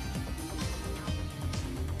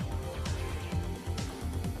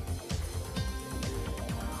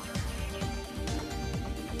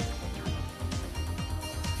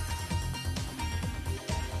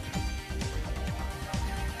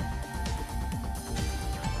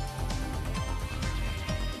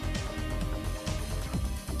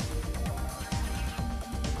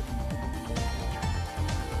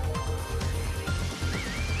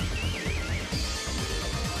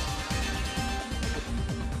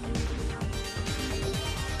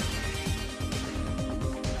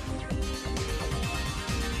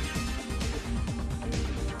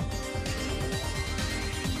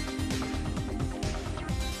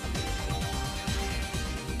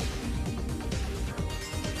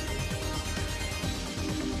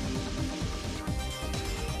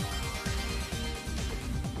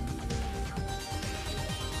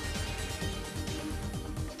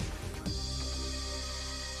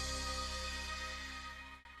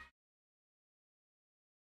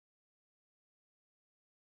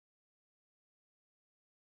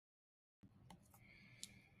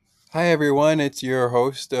 Hi, everyone. It's your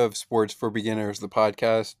host of Sports for Beginners, the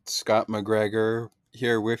podcast, Scott McGregor,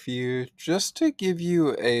 here with you just to give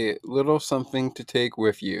you a little something to take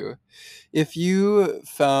with you. If you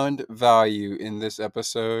found value in this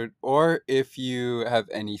episode, or if you have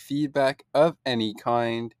any feedback of any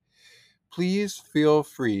kind, please feel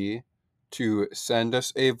free to send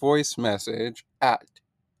us a voice message at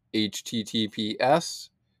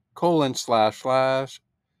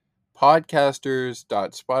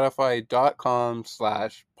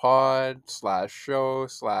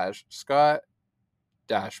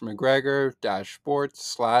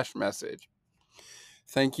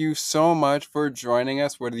Thank you so much for joining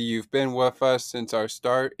us, whether you've been with us since our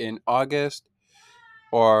start in August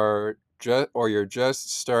or you're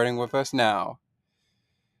just starting with us now.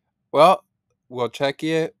 Well, we'll check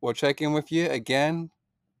in with you again,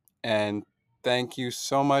 and thank you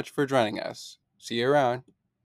so much for joining us. See you around.